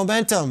a lot of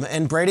momentum.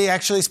 And Brady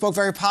actually spoke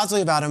very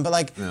positively about him.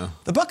 But,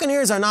 the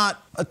Buccaneers are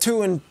not a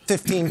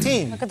 2-15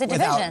 team Look at the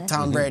without division.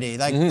 Tom Brady.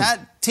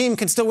 That team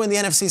can still win the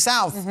NFC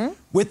South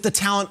with the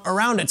talent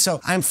around it. So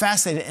I'm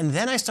fascinated. And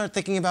then I start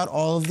thinking about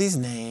all of these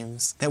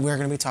names that we're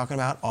going to be talking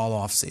about all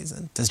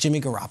offseason. Does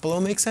Jimmy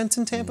Garoppolo make sense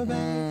in Tampa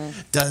Bay?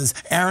 Does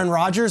Aaron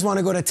Rodgers want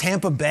to go to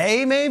Tampa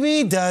Bay,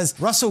 maybe? Does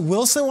Russell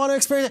Wilson want to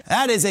experience it?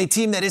 That is a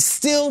team that is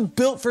still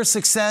built for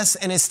success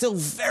and is still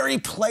very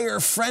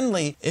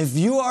player-friendly. If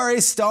you are a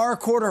star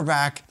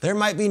quarterback, there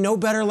might be no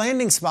better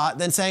landing spot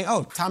than saying,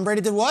 oh, Tom Brady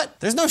did what?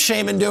 There's no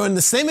shame in doing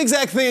the same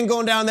exact thing and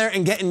going down there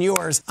and getting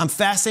yours. I'm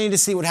fascinated to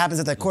see what happens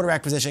at that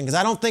quarterback position because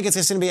I don't think it's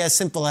just going to be as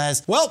simple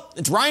as, well,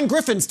 it's Ryan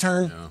Griffin's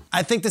turn. Yeah.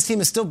 I think this team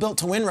is still built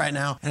to win right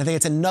now, and I think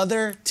it's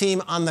another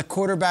team on the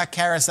quarterback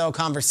carousel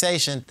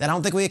conversation that I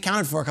don't think we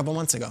accounted for a couple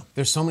months ago.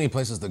 There's so many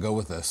places to go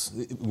with this.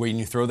 When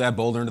you throw that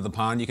boulder into the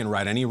pond, you can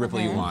ride any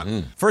ripple you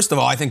want. First of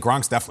all, I think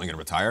Gronk's definitely going to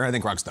retire. I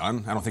think Gronk's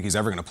done. I don't think he's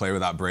ever going to play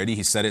without Brady.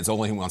 He said it's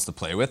only he wants to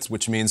play with,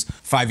 which means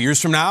 5 years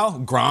from now,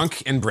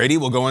 Gronk and Brady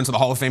will go into the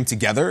Hall of Fame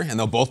together, and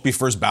they'll both be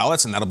first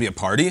ballots, and that'll be a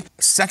party.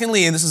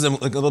 Secondly, and this is a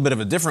little bit of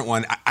a different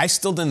one, I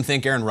still didn't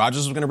think Aaron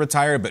Rodgers was going to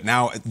retire, but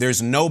now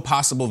there's no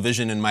possible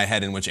vision in my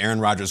head in which Aaron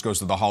Rodgers goes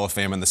to the Hall of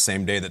Fame on the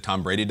same day that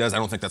Tom Brady does. I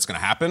don't think that's going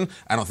to happen.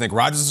 I don't think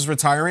Rodgers is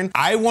retiring.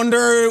 I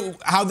wonder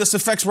how this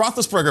affects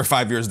Roethlisberger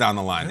 5 years down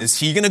the line. Is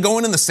he going to go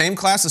in the same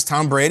class as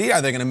Tom Brady?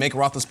 Are they going to make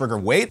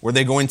Roethlisberger wait? Were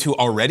they going to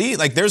already?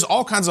 There's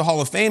all kinds of Hall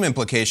of Fame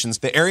implications.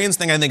 The Arians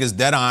thing, I think, is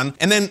dead on.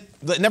 And then,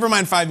 never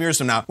mind 5 years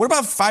from now. What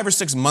about 5 or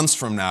 6 months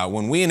from now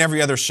when we and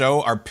every other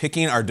show are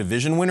picking our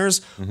division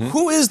winners?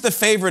 Who is the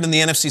favorite in the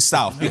NFC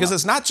South? Because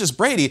it's not just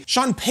Brady.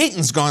 Sean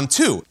Payton's gone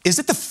too. Is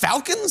it the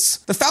Falcons?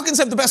 The Falcons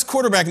have the best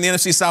quarterback in the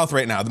NFC South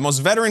right now. The most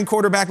veteran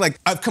quarterback,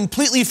 a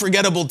completely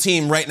forgettable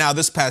team right now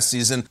this past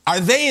season. Are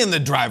they in the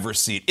driver's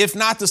seat? If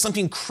not, does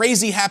something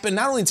crazy happen,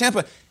 not only in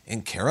Tampa,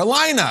 in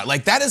Carolina?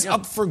 That is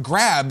up for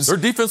grabs. Their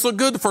defense looked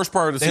good the first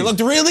part of the season. They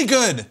looked really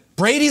good.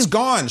 Brady's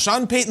gone.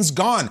 Sean Payton's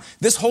gone.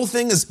 This whole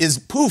thing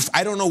is poof.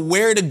 I don't know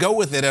where to go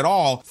with it at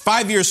all.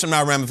 5 years from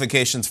now,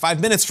 ramifications.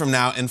 5 minutes from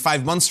now, and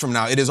 5 months from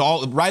now. It is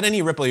all, ride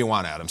any ripple you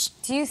want, Adams.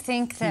 Do you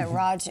think that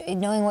Rodgers,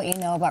 knowing what you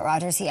know about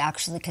Rodgers, he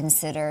actually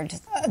considered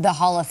the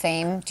Hall of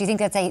Fame? Do you think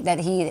that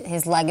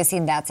his legacy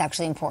and that's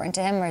actually important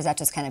to him, or is that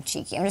just kind of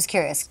cheeky? I'm just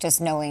curious, just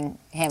knowing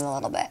him a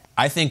little bit.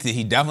 I think that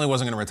he definitely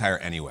wasn't going to retire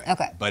anyway.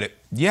 Okay. But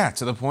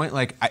to the point,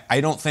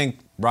 I don't think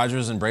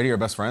Rodgers and Brady are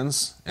best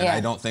friends, and I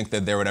don't think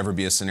that there would ever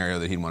be a scenario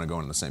that he'd want to go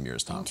in the same year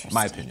as Tom.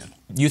 My opinion.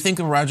 You think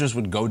that Rodgers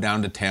would go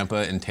down to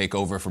Tampa and take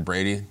over for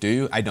Brady? Do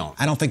you? I don't.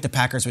 I don't think the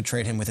Packers would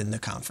trade him within the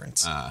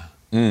conference.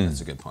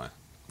 That's a good point.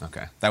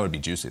 Okay. That would be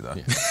juicy, though.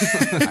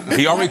 Yeah.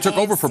 He already took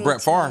over for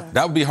Brett Favre.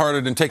 That would be harder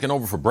than taking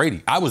over for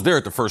Brady. I was there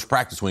at the first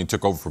practice when he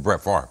took over for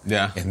Brett Favre.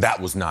 Yeah. And that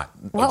was not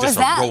what just was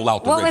that? a roll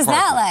out the What red was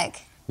carpet. that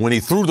like? When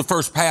he threw the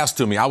first pass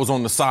to me, I was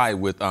on the side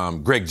with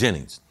Greg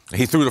Jennings. And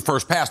he threw the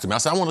first pass to me. I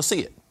said, I want to see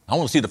it. I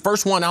want to see the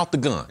first one out the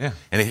gun. Yeah.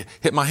 And it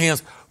hit my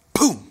hands.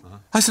 Boom.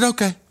 I said,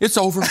 okay, it's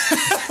over.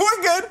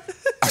 We're good.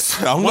 I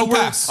said, I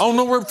don't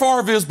know where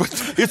Favre is, but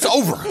it's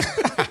over.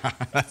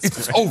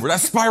 It's over.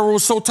 That spiral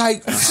was so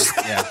tight.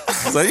 Yeah.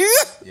 I was like,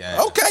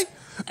 okay.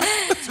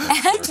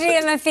 At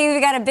GMFE, we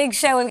got a big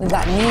show. We've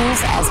got news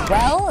as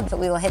well, but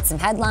we will hit some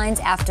headlines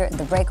after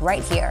the break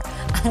right here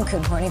on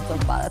Good Morning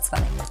Football. That's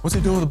funny. What's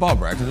he doing with the ball,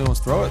 Brad? Did he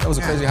almost throw it? That was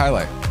a crazy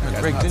highlight.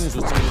 Greg Jennings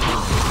was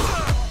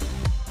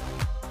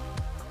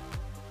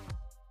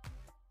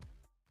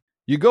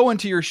You go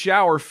into your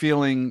shower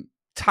feeling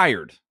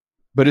tired,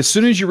 but as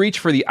soon as you reach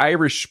for the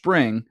Irish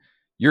Spring,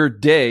 your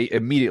day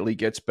immediately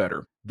gets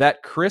better.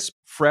 That crisp,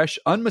 fresh,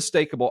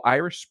 unmistakable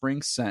Irish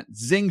Spring scent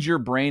zings your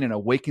brain and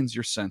awakens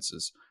your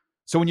senses.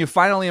 So when you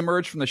finally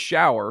emerge from the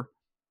shower,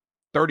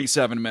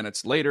 37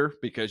 minutes later,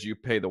 because you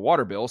pay the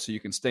water bill so you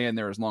can stay in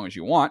there as long as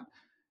you want,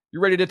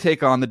 you're ready to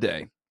take on the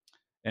day.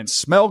 And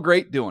smell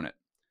great doing it.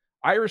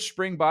 Irish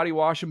Spring Body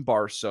Wash and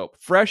Bar Soap.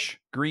 Fresh,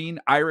 green,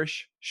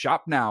 Irish.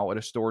 Shop now at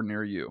a store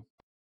near you.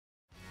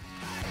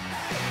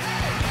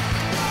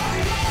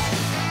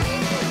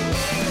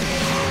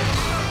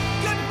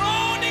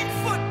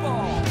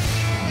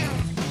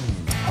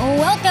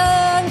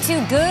 Welcome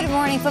to Good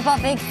Morning Football.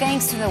 Big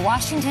thanks to the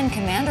Washington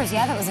Commanders.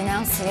 Yeah, that was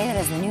announced today.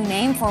 That is the new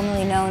name,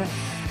 formerly known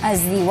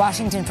as the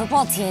Washington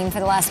Football Team.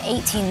 For the last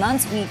 18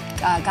 months, we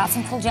got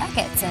some cool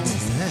jackets.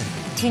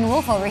 And Teen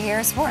Wolf over here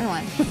is sporting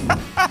one.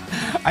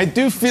 I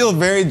do feel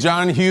very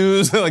John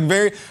Hughes,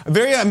 very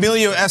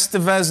Emilio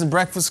Estevez and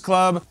Breakfast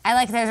Club. I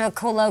like there's a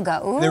cool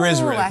logo. Ooh, there is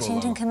a really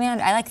Washington cool logo.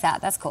 Really I like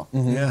that. That's cool.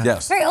 Yeah.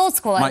 Yes. Very old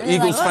school. My really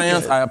Eagles like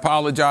fans, it. I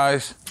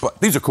apologize, but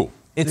these are cool.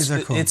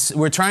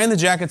 We're trying the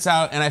jackets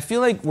out, and I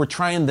feel like we're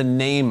trying the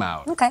name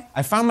out. Okay.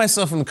 I found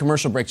myself in the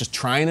commercial break just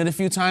trying it a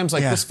few times.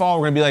 Like this fall,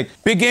 we're gonna be like,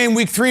 big game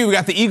week 3. We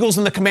got the Eagles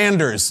and the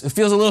Commanders. It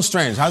feels a little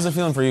strange. How's it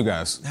feeling for you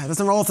guys? It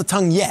doesn't roll off the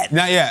tongue yet.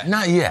 Not yet.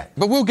 Not yet.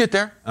 But we'll get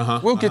there.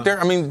 We'll get there.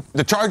 I mean,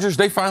 the Chargers,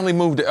 they finally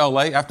moved to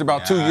LA after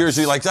about 2 years.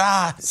 You're like,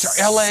 LA,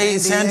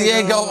 San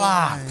Diego.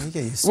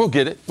 We'll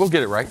get it. We'll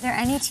get it right. Are there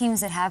any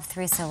teams that have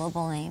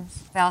 3-syllable names?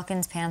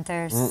 Falcons,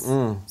 Panthers,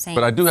 Saints.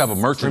 But I do have a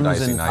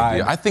merchandising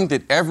idea. I think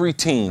that every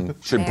team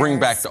should bring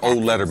back the old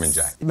Letterman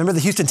jacket. Remember the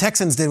Houston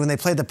Texans did when they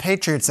played the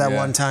Patriots that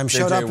one time?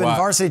 Showed up in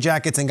varsity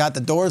jackets and got the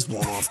doors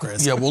blown off,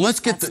 Chris. Yeah, well, let's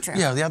get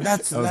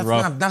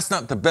that's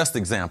not the best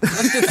example.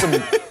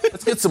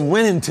 Let's get some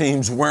winning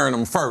teams wearing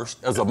them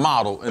first as a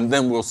model, and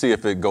then we'll see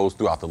if it goes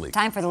throughout the league.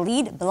 Time for the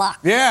lead block.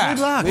 Yeah. Lead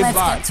block.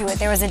 Let's get to it.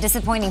 There was a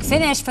disappointing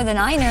finish for the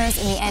Niners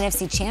in the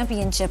NFC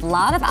Championship. A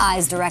lot of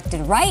eyes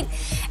directed right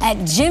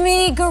at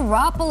Jimmy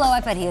Garoppolo. I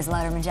bet he has a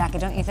Letterman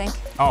jacket, don't you think?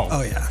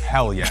 Oh yeah.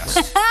 Hell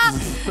yes.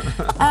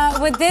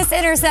 Would this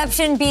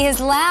interception be his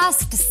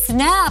last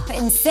snap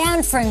in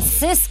San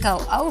Francisco?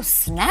 Oh,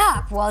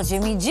 snap. Well,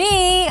 Jimmy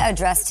G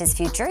addressed his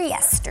future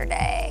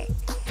yesterday.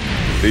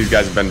 These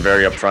guys have been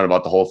very upfront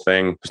about the whole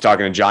thing. I was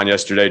talking to John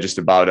yesterday just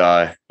about,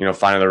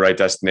 finding the right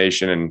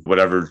destination and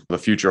whatever the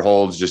future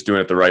holds, just doing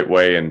it the right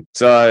way. And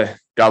it's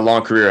got a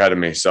long career ahead of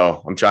me.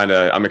 So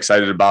I'm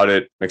excited about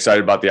it. I'm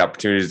excited about the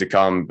opportunities to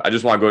come. I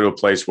just want to go to a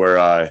place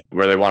where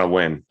they want to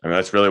win. I mean,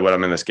 that's really what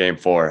I'm in this game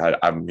for.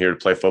 I'm here to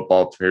play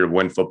football, here to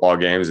win football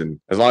games.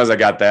 And as long as I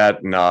got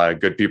that and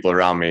good people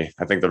around me,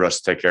 I think the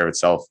rest will take care of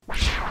itself.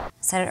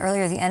 Said it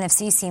earlier, the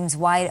NFC seems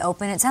wide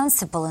open. It sounds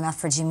simple enough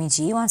for Jimmy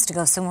G. He wants to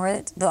go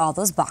somewhere that all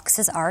those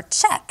boxes are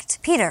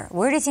checked. Peter,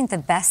 where do you think the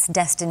best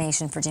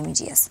destination for Jimmy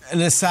G is?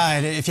 And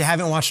aside, if you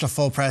haven't watched a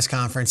full press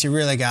conference, you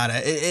really got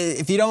it.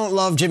 If you don't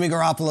love Jimmy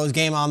Garoppolo's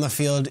game on the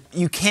field,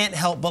 you can't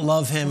help but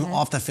love him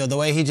off the field. The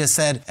way he just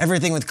said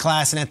everything with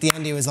class, and at the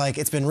end he was like,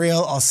 it's been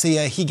real, I'll see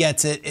ya. He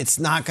gets it. It's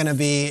not going to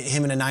be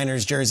him in a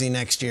Niners jersey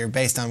next year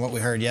based on what we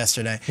heard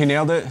yesterday. He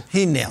nailed it?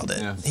 He nailed it.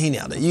 Yeah. He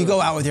nailed it. You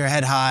go out with your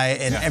head high,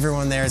 and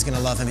everyone there is going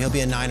to love him. He'll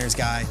be a Niners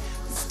guy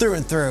through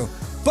and through.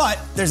 But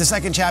there's a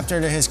second chapter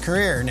to his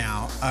career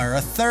now, or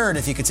a third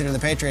if you consider the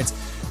Patriots.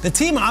 The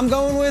team I'm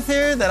going with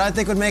here that I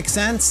think would make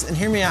sense, and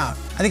hear me out,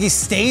 I think he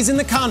stays in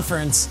the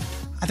conference.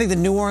 I think the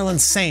New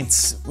Orleans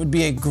Saints would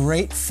be a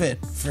great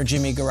fit for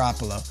Jimmy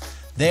Garoppolo.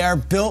 They are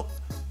built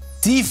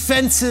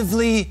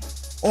defensively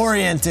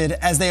oriented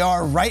as they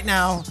are right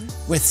now,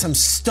 with some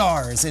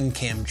stars in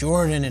Cam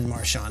Jordan and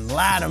Marshawn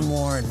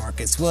Lattimore and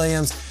Marcus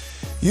Williams.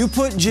 You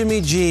put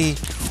Jimmy G,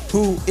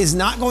 who is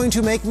not going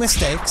to make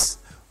mistakes,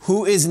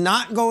 who is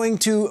not going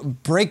to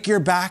break your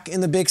back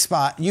in the big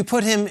spot. You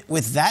put him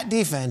with that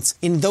defense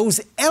in those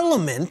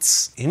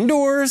elements,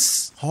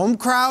 indoors, home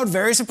crowd,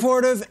 very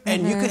supportive,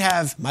 and you could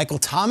have Michael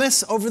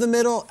Thomas over the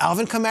middle,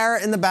 Alvin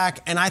Kamara in the back,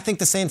 and I think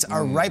the Saints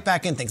are right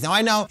back in things. Now,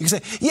 I know you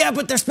can say, yeah,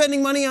 but they're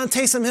spending money on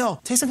Taysom Hill.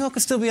 Taysom Hill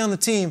could still be on the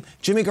team.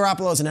 Jimmy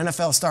Garoppolo is an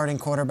NFL starting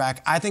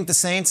quarterback. I think the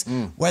Saints,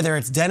 whether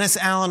it's Dennis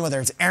Allen, whether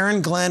it's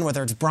Aaron Glenn,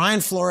 whether it's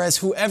Brian Flores,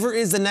 whoever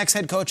is the next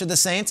head coach of the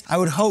Saints, I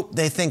would hope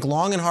they think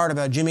long and hard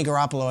about Jimmy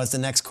Garoppolo as the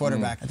next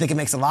quarterback. I think it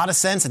makes a lot of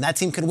sense, and that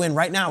team could win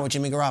right now with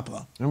Jimmy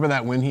Garoppolo. Remember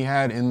that win he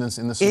had in the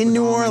Superdome? In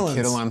New Orleans.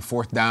 Kittle on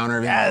fourth down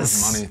or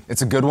yes. Money.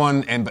 It's a good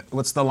one. And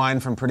what's the line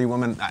from Pretty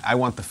Woman? I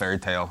want the fairy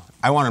tale.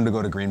 I want him to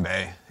go to Green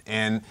Bay.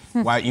 And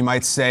why you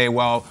might say,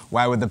 well,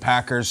 why would the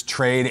Packers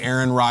trade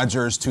Aaron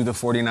Rodgers to the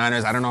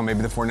 49ers? I don't know.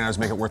 Maybe the 49ers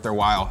make it worth their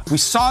while. We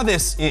saw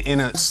this in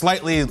a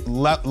slightly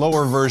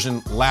lower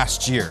version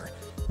last year.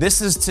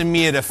 This is, to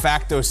me, a de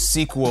facto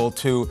sequel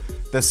to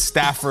the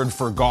Stafford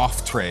for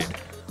Goff trade.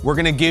 We're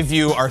going to give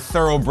you our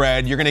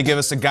thoroughbred. You're going to give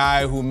us a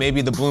guy who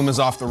maybe the bloom is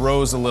off the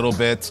rose a little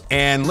bit.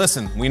 And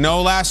listen, we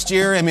know last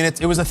year, I mean,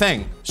 it was a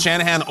thing.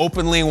 Shanahan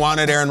openly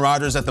wanted Aaron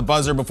Rodgers at the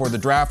buzzer before the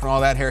draft and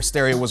all that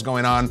hysteria was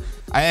going on.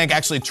 I think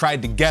actually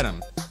tried to get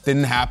him.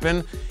 Didn't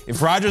happen.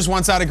 If Rodgers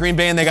wants out of Green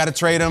Bay and they got to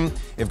trade him,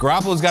 if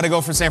Garoppolo's got to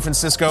go from San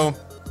Francisco,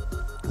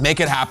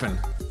 make it happen.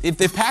 If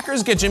the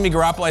Packers get Jimmy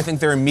Garoppolo, I think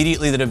they're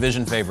immediately the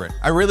division favorite.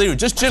 I really do.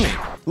 Just Jimmy.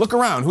 Look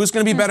around. Who's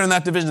going to be better in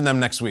that division than them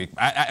next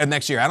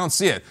year? I don't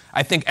see it.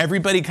 I think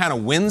everybody kind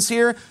of wins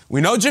here. We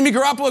know Jimmy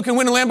Garoppolo can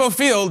win in Lambeau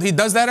Field. He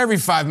does that every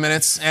 5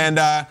 minutes, and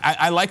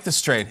I like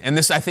this trade. And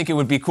this, I think it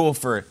would be cool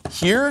for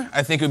here.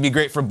 I think it would be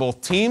great for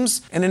both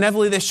teams. And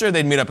inevitably,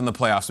 they'd meet up in the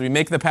playoffs. So we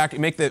make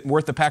it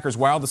worth the Packers'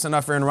 while to send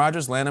off Aaron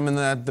Rodgers, land him in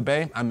the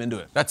Bay. I'm into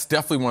it. That's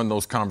definitely one of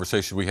those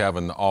conversations we have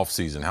in the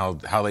offseason,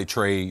 how they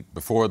trade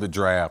before the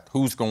draft,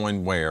 who's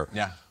going where.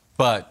 Yeah.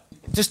 But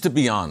just to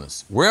be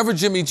honest, wherever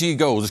Jimmy G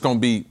goes, it's going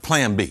to be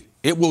plan B.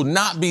 It will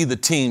not be the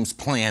team's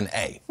plan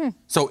A.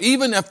 So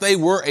even if they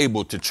were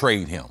able to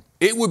trade him,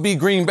 it would be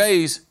Green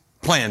Bay's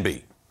plan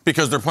B,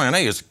 because their plan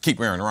A is keep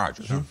Aaron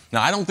Rodgers.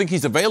 Now, I don't think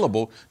he's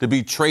available to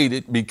be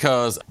traded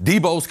because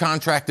Debo's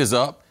contract is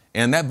up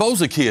And that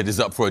Bosa kid is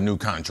up for a new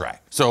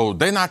contract. So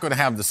they're not going to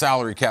have the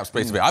salary cap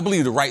space available. I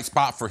believe the right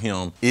spot for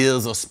him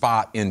is a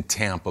spot in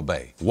Tampa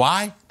Bay.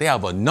 Why? They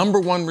have a number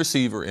one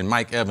receiver in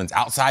Mike Evans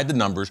outside the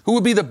numbers, who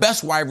would be the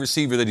best wide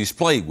receiver that he's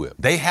played with.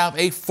 They have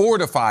a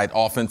fortified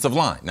offensive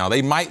line. Now,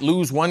 they might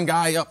lose one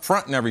guy up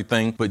front and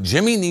everything, but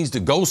Jimmy needs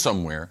to go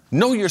somewhere.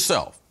 Know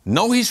yourself.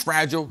 Know he's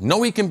fragile.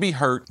 Know he can be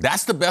hurt.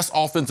 That's the best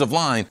offensive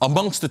line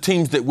amongst the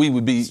teams that we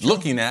would be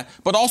looking at.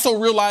 But also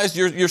realize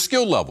your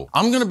skill level.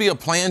 I'm going to be a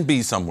plan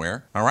B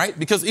somewhere, all right?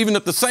 Because even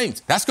if the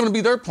Saints, that's going to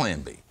be their plan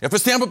B. If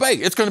it's Tampa Bay,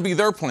 it's going to be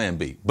their plan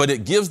B. But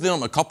it gives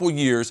them a couple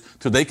years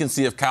till they can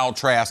see if Kyle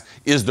Trask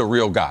is the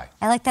real guy.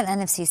 I like that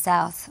NFC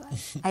South.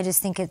 I just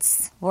think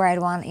it's where I'd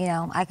want,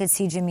 I could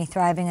see Jimmy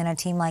thriving in a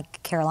team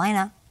like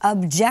Carolina.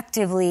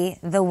 Objectively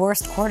the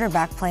worst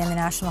quarterback play in the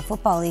National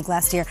Football League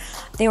last year.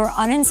 They were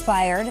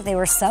uninspired. They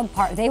were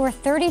subpar. They were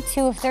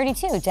 32 of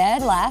 32,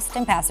 dead last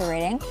in passer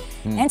rating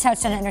and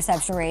touchdown to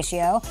interception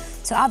ratio.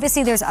 So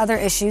obviously there's other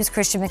issues.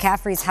 Christian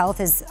McCaffrey's health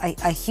is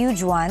a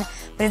huge one.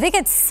 But if they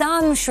get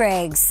some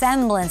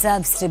semblance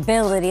of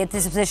stability at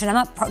this position, I'm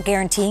not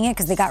guaranteeing it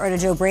because they got rid of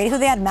Joe Brady, who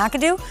they had,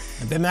 McAdoo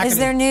is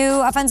their new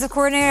offensive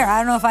coordinator. I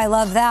don't know if I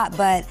love that,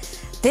 but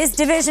this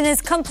division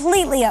is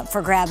completely up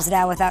for grabs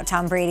now without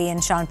Tom Brady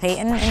and Sean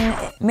Payton.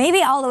 And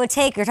maybe all it would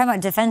take, you're talking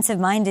about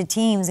defensive-minded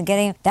teams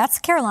and that's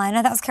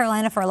Carolina. That was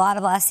Carolina for a lot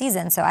of last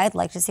season, so I'd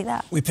like to see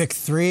that. We picked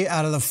 3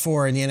 out of the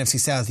 4 in the NFC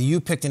South. You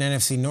picked an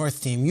NFC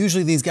North team.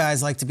 Usually these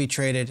guys like to be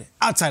traded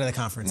outside of the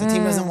conference. The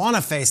team doesn't want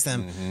to face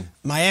them.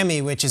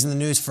 Miami, which is in the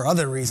news for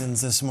other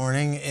reasons this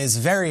morning, is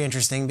very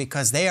interesting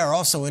because they are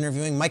also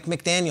interviewing Mike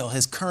McDaniel,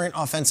 his current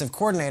offensive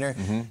coordinator,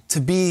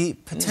 to be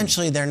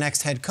potentially their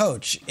next head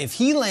coach. If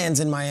he lands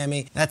in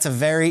Miami, that's a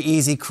very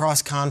easy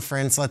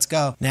cross-conference. Let's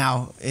go.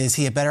 Now, is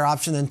he a better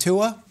option than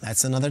Tua?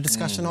 That's another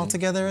discussion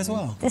altogether as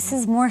well. This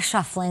is more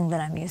shuffling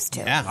than I'm used to.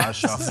 Yeah, a lot of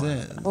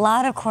shuffling. A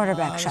lot of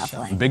quarterback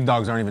shuffling. Big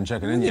dogs aren't even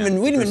checking in yet. We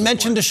didn't even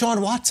mention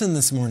Deshaun Watson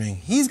this morning.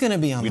 He's going to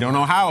be on. We don't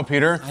know how,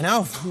 Peter. I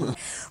know.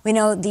 We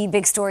know the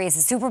big story is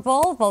the Super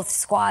Bowl. Both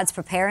squads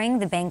preparing,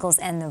 the Bengals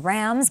and the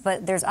Rams,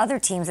 but there's other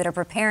teams that are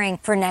preparing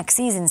for next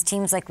season's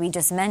teams like we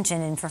just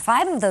mentioned. And for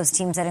 5 of those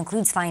teams, that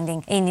includes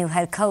finding a new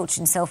head coach.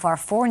 And so far,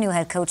 4 new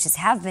head coaches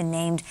have been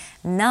named.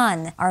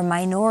 None are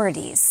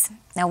minorities.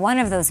 Now, one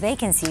of those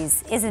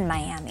vacancies is in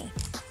Miami.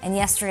 And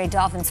yesterday,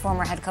 Dolphins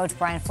former head coach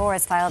Brian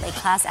Flores filed a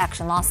class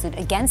action lawsuit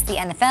against the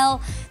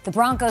NFL, the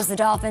Broncos, the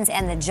Dolphins,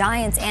 and the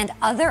Giants, and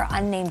other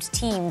unnamed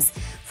teams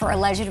for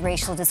alleged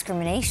racial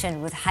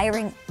discrimination with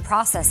hiring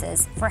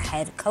processes for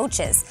head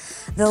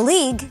coaches. The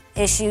league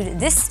issued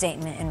this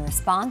statement in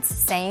response,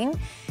 saying,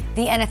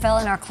 "The NFL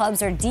and our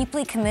clubs are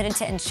deeply committed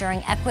to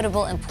ensuring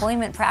equitable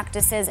employment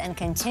practices and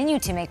continue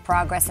to make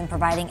progress in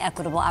providing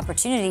equitable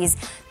opportunities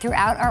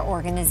throughout our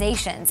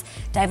organizations.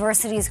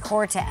 Diversity is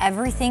core to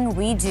everything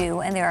we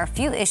do, and there are a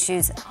few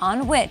issues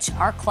on which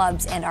our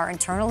clubs and our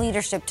internal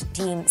leadership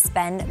team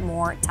spend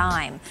more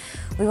time.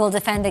 We will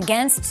defend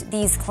against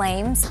these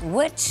claims,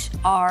 which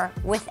are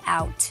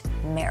without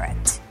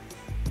merit."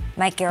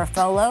 Mike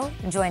Garafolo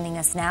joining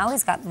us now.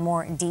 He's got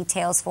more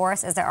details for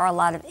us, as there are a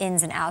lot of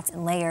ins and outs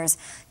and layers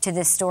to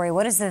this story.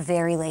 What is the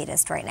very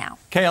latest right now?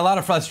 Okay, a lot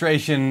of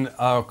frustration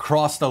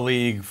across the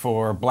league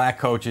for black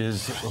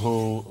coaches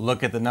who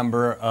look at the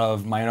number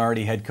of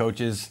minority head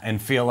coaches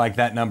and feel like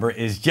that number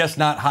is just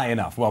not high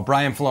enough. Well,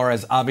 Brian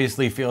Flores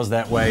obviously feels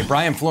that way.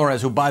 Brian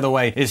Flores, who, by the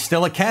way, is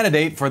still a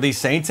candidate for the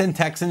Saints and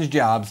Texans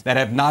jobs that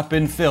have not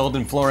been filled,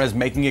 and Flores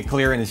making it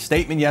clear in his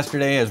statement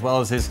yesterday, as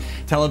well as his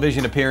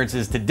television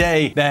appearances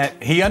today, that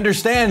he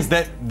understands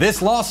that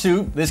this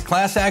lawsuit, this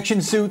class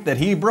action suit that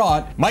he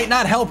brought, might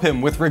not help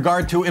him with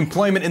regard to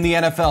employment in the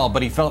NFL,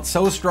 but he felt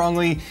so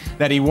strongly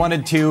that he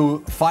wanted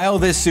to file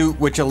this suit,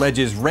 which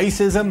alleges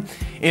racism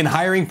in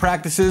hiring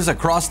practices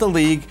across the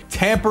league,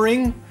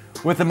 tampering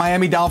with the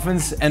Miami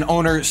Dolphins and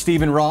owner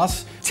Stephen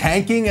Ross,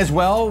 tanking as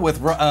well, with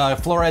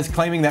Flores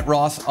claiming that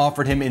Ross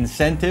offered him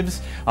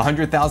incentives,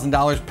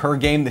 $100,000 per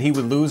game that he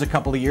would lose a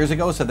couple of years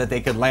ago so that they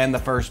could land the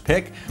first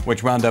pick,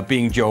 which wound up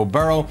being Joe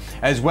Burrow,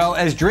 as well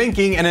as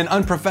drinking in an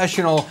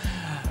unprofessional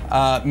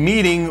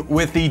meeting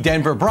with the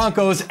Denver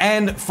Broncos.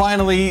 And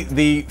finally,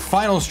 the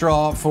final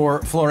straw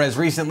for Flores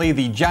recently,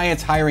 the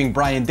Giants hiring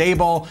Brian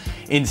Daboll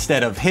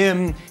instead of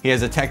him. He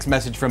has a text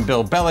message from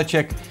Bill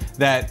Belichick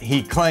that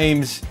he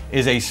claims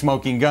is a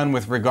smoking gun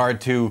with regard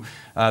to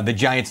the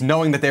Giants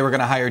knowing that they were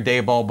going to hire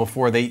Daboll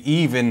before they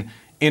even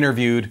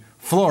interviewed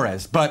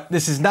Flores. But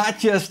this is not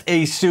just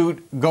a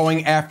suit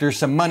going after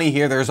some money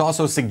here. There's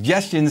also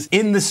suggestions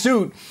in the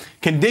suit,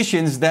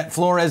 conditions that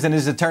Flores and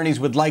his attorneys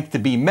would like to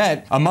be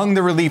met. Among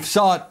the relief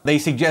sought, they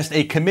suggest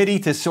a committee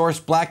to source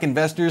black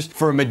investors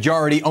for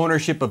majority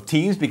ownership of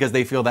teams because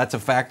they feel that's a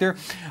factor.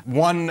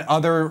 One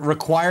other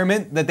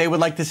requirement that they would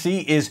like to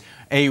see is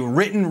a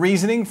written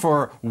reasoning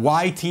for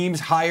why teams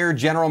hire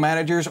general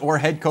managers or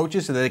head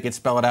coaches so that they can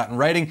spell it out in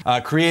writing.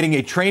 Creating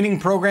a training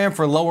program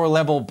for lower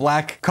level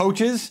black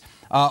coaches.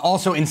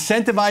 Also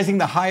incentivizing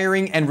the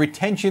hiring and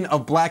retention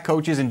of black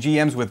coaches and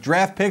GMs with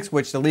draft picks,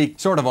 which the league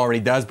sort of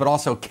already does, but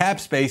also cap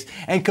space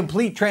and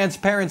complete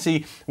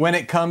transparency when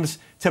it comes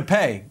to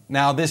pay.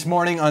 Now, this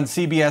morning on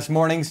CBS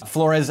Mornings,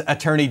 Flores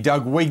attorney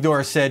Doug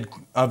Wigdor said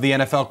of the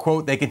NFL,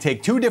 quote, they can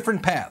take two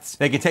different paths.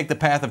 They can take the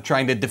path of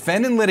trying to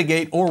defend and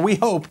litigate, or we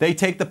hope they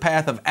take the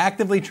path of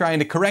actively trying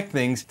to correct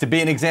things to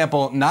be an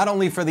example not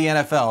only for the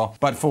NFL,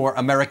 but for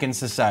American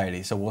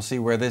society. So we'll see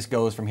where this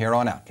goes from here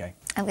on out, Kay.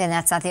 And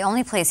that's not the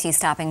only place he's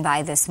stopping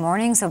by this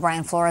morning. So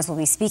Brian Flores will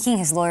be speaking.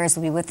 His lawyers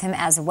will be with him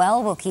as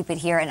well. We'll keep it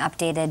here and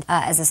updated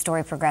as the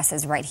story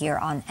progresses right here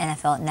on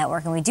NFL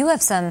Network. And we do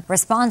have some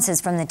responses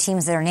from the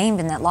teams that are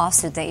named in that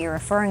lawsuit that you're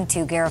referring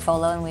to,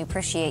 Garofolo, and we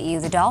appreciate you.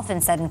 The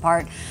Dolphins said in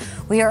part,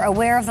 we are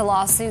aware of the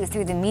lawsuit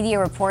through the media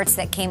reports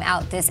that came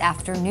out this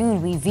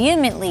afternoon. We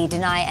vehemently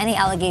deny any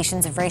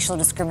allegations of racial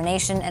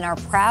discrimination and are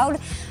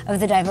proud of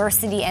the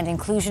diversity and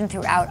inclusion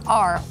throughout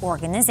our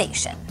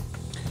organization.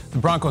 The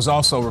Broncos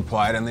also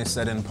replied, and they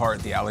said in part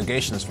the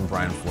allegations from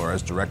Brian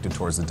Flores directed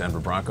towards the Denver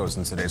Broncos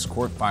in today's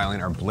court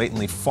filing are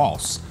blatantly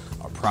false.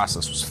 Our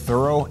process was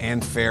thorough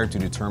and fair to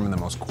determine the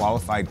most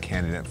qualified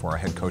candidate for our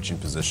head coaching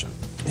position.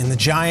 And the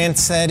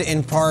Giants said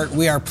in part,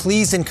 we are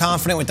pleased and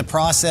confident with the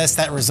process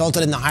that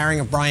resulted in the hiring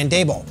of Brian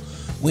Daboll.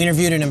 We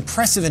interviewed an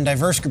impressive and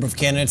diverse group of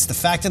candidates. The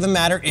fact of the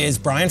matter is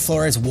Brian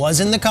Flores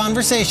was in the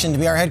conversation to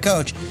be our head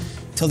coach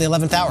till the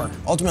 11th hour.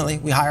 Ultimately,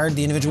 we hired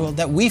the individual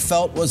that we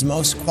felt was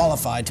most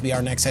qualified to be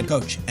our next head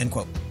coach, end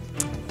quote.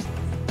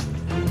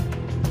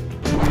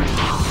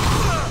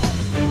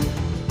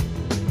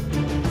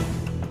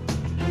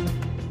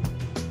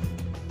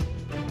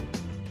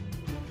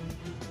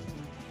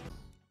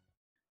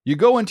 You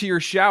go into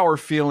your shower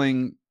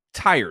feeling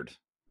tired,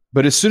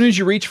 but as soon as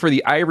you reach for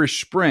the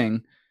Irish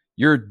Spring,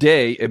 your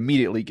day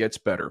immediately gets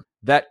better.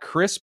 That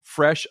crisp,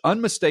 fresh,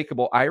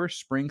 unmistakable Irish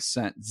Spring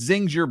scent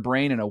zings your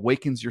brain and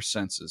awakens your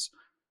senses.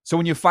 So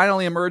when you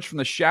finally emerge from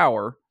the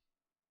shower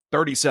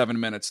 37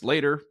 minutes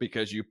later,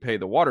 because you pay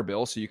the water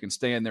bill so you can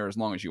stay in there as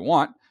long as you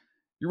want,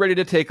 you're ready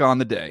to take on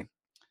the day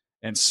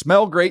and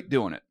smell great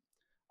doing it.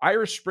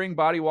 Irish Spring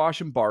Body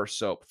Wash and Bar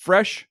Soap.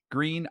 Fresh,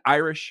 green,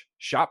 Irish.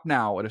 Shop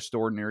now at a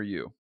store near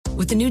you.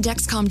 With the new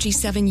Dexcom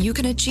G7, you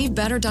can achieve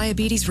better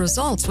diabetes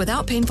results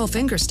without painful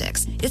finger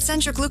sticks. It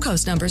sends your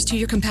glucose numbers to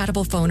your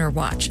compatible phone or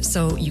watch,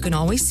 so you can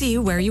always see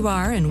where you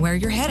are and where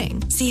you're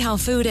heading. See how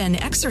food and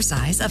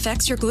exercise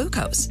affects your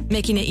glucose,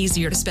 making it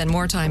easier to spend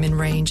more time in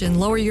range and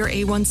lower your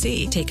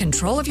A1C. Take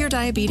control of your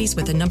diabetes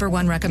with the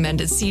 #1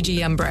 recommended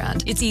CGM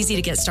brand. It's easy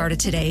to get started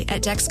today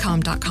at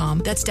Dexcom.com.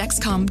 That's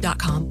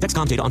Dexcom.com.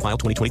 Dexcom data on file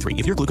 2023.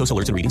 If your glucose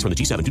alerts and readings from the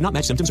G7 do not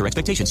match symptoms or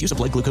expectations, use a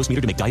blood glucose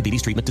meter to make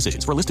diabetes treatment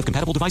decisions. For a list of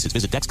compatible devices,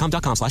 visit Dexcom.com/compatibility.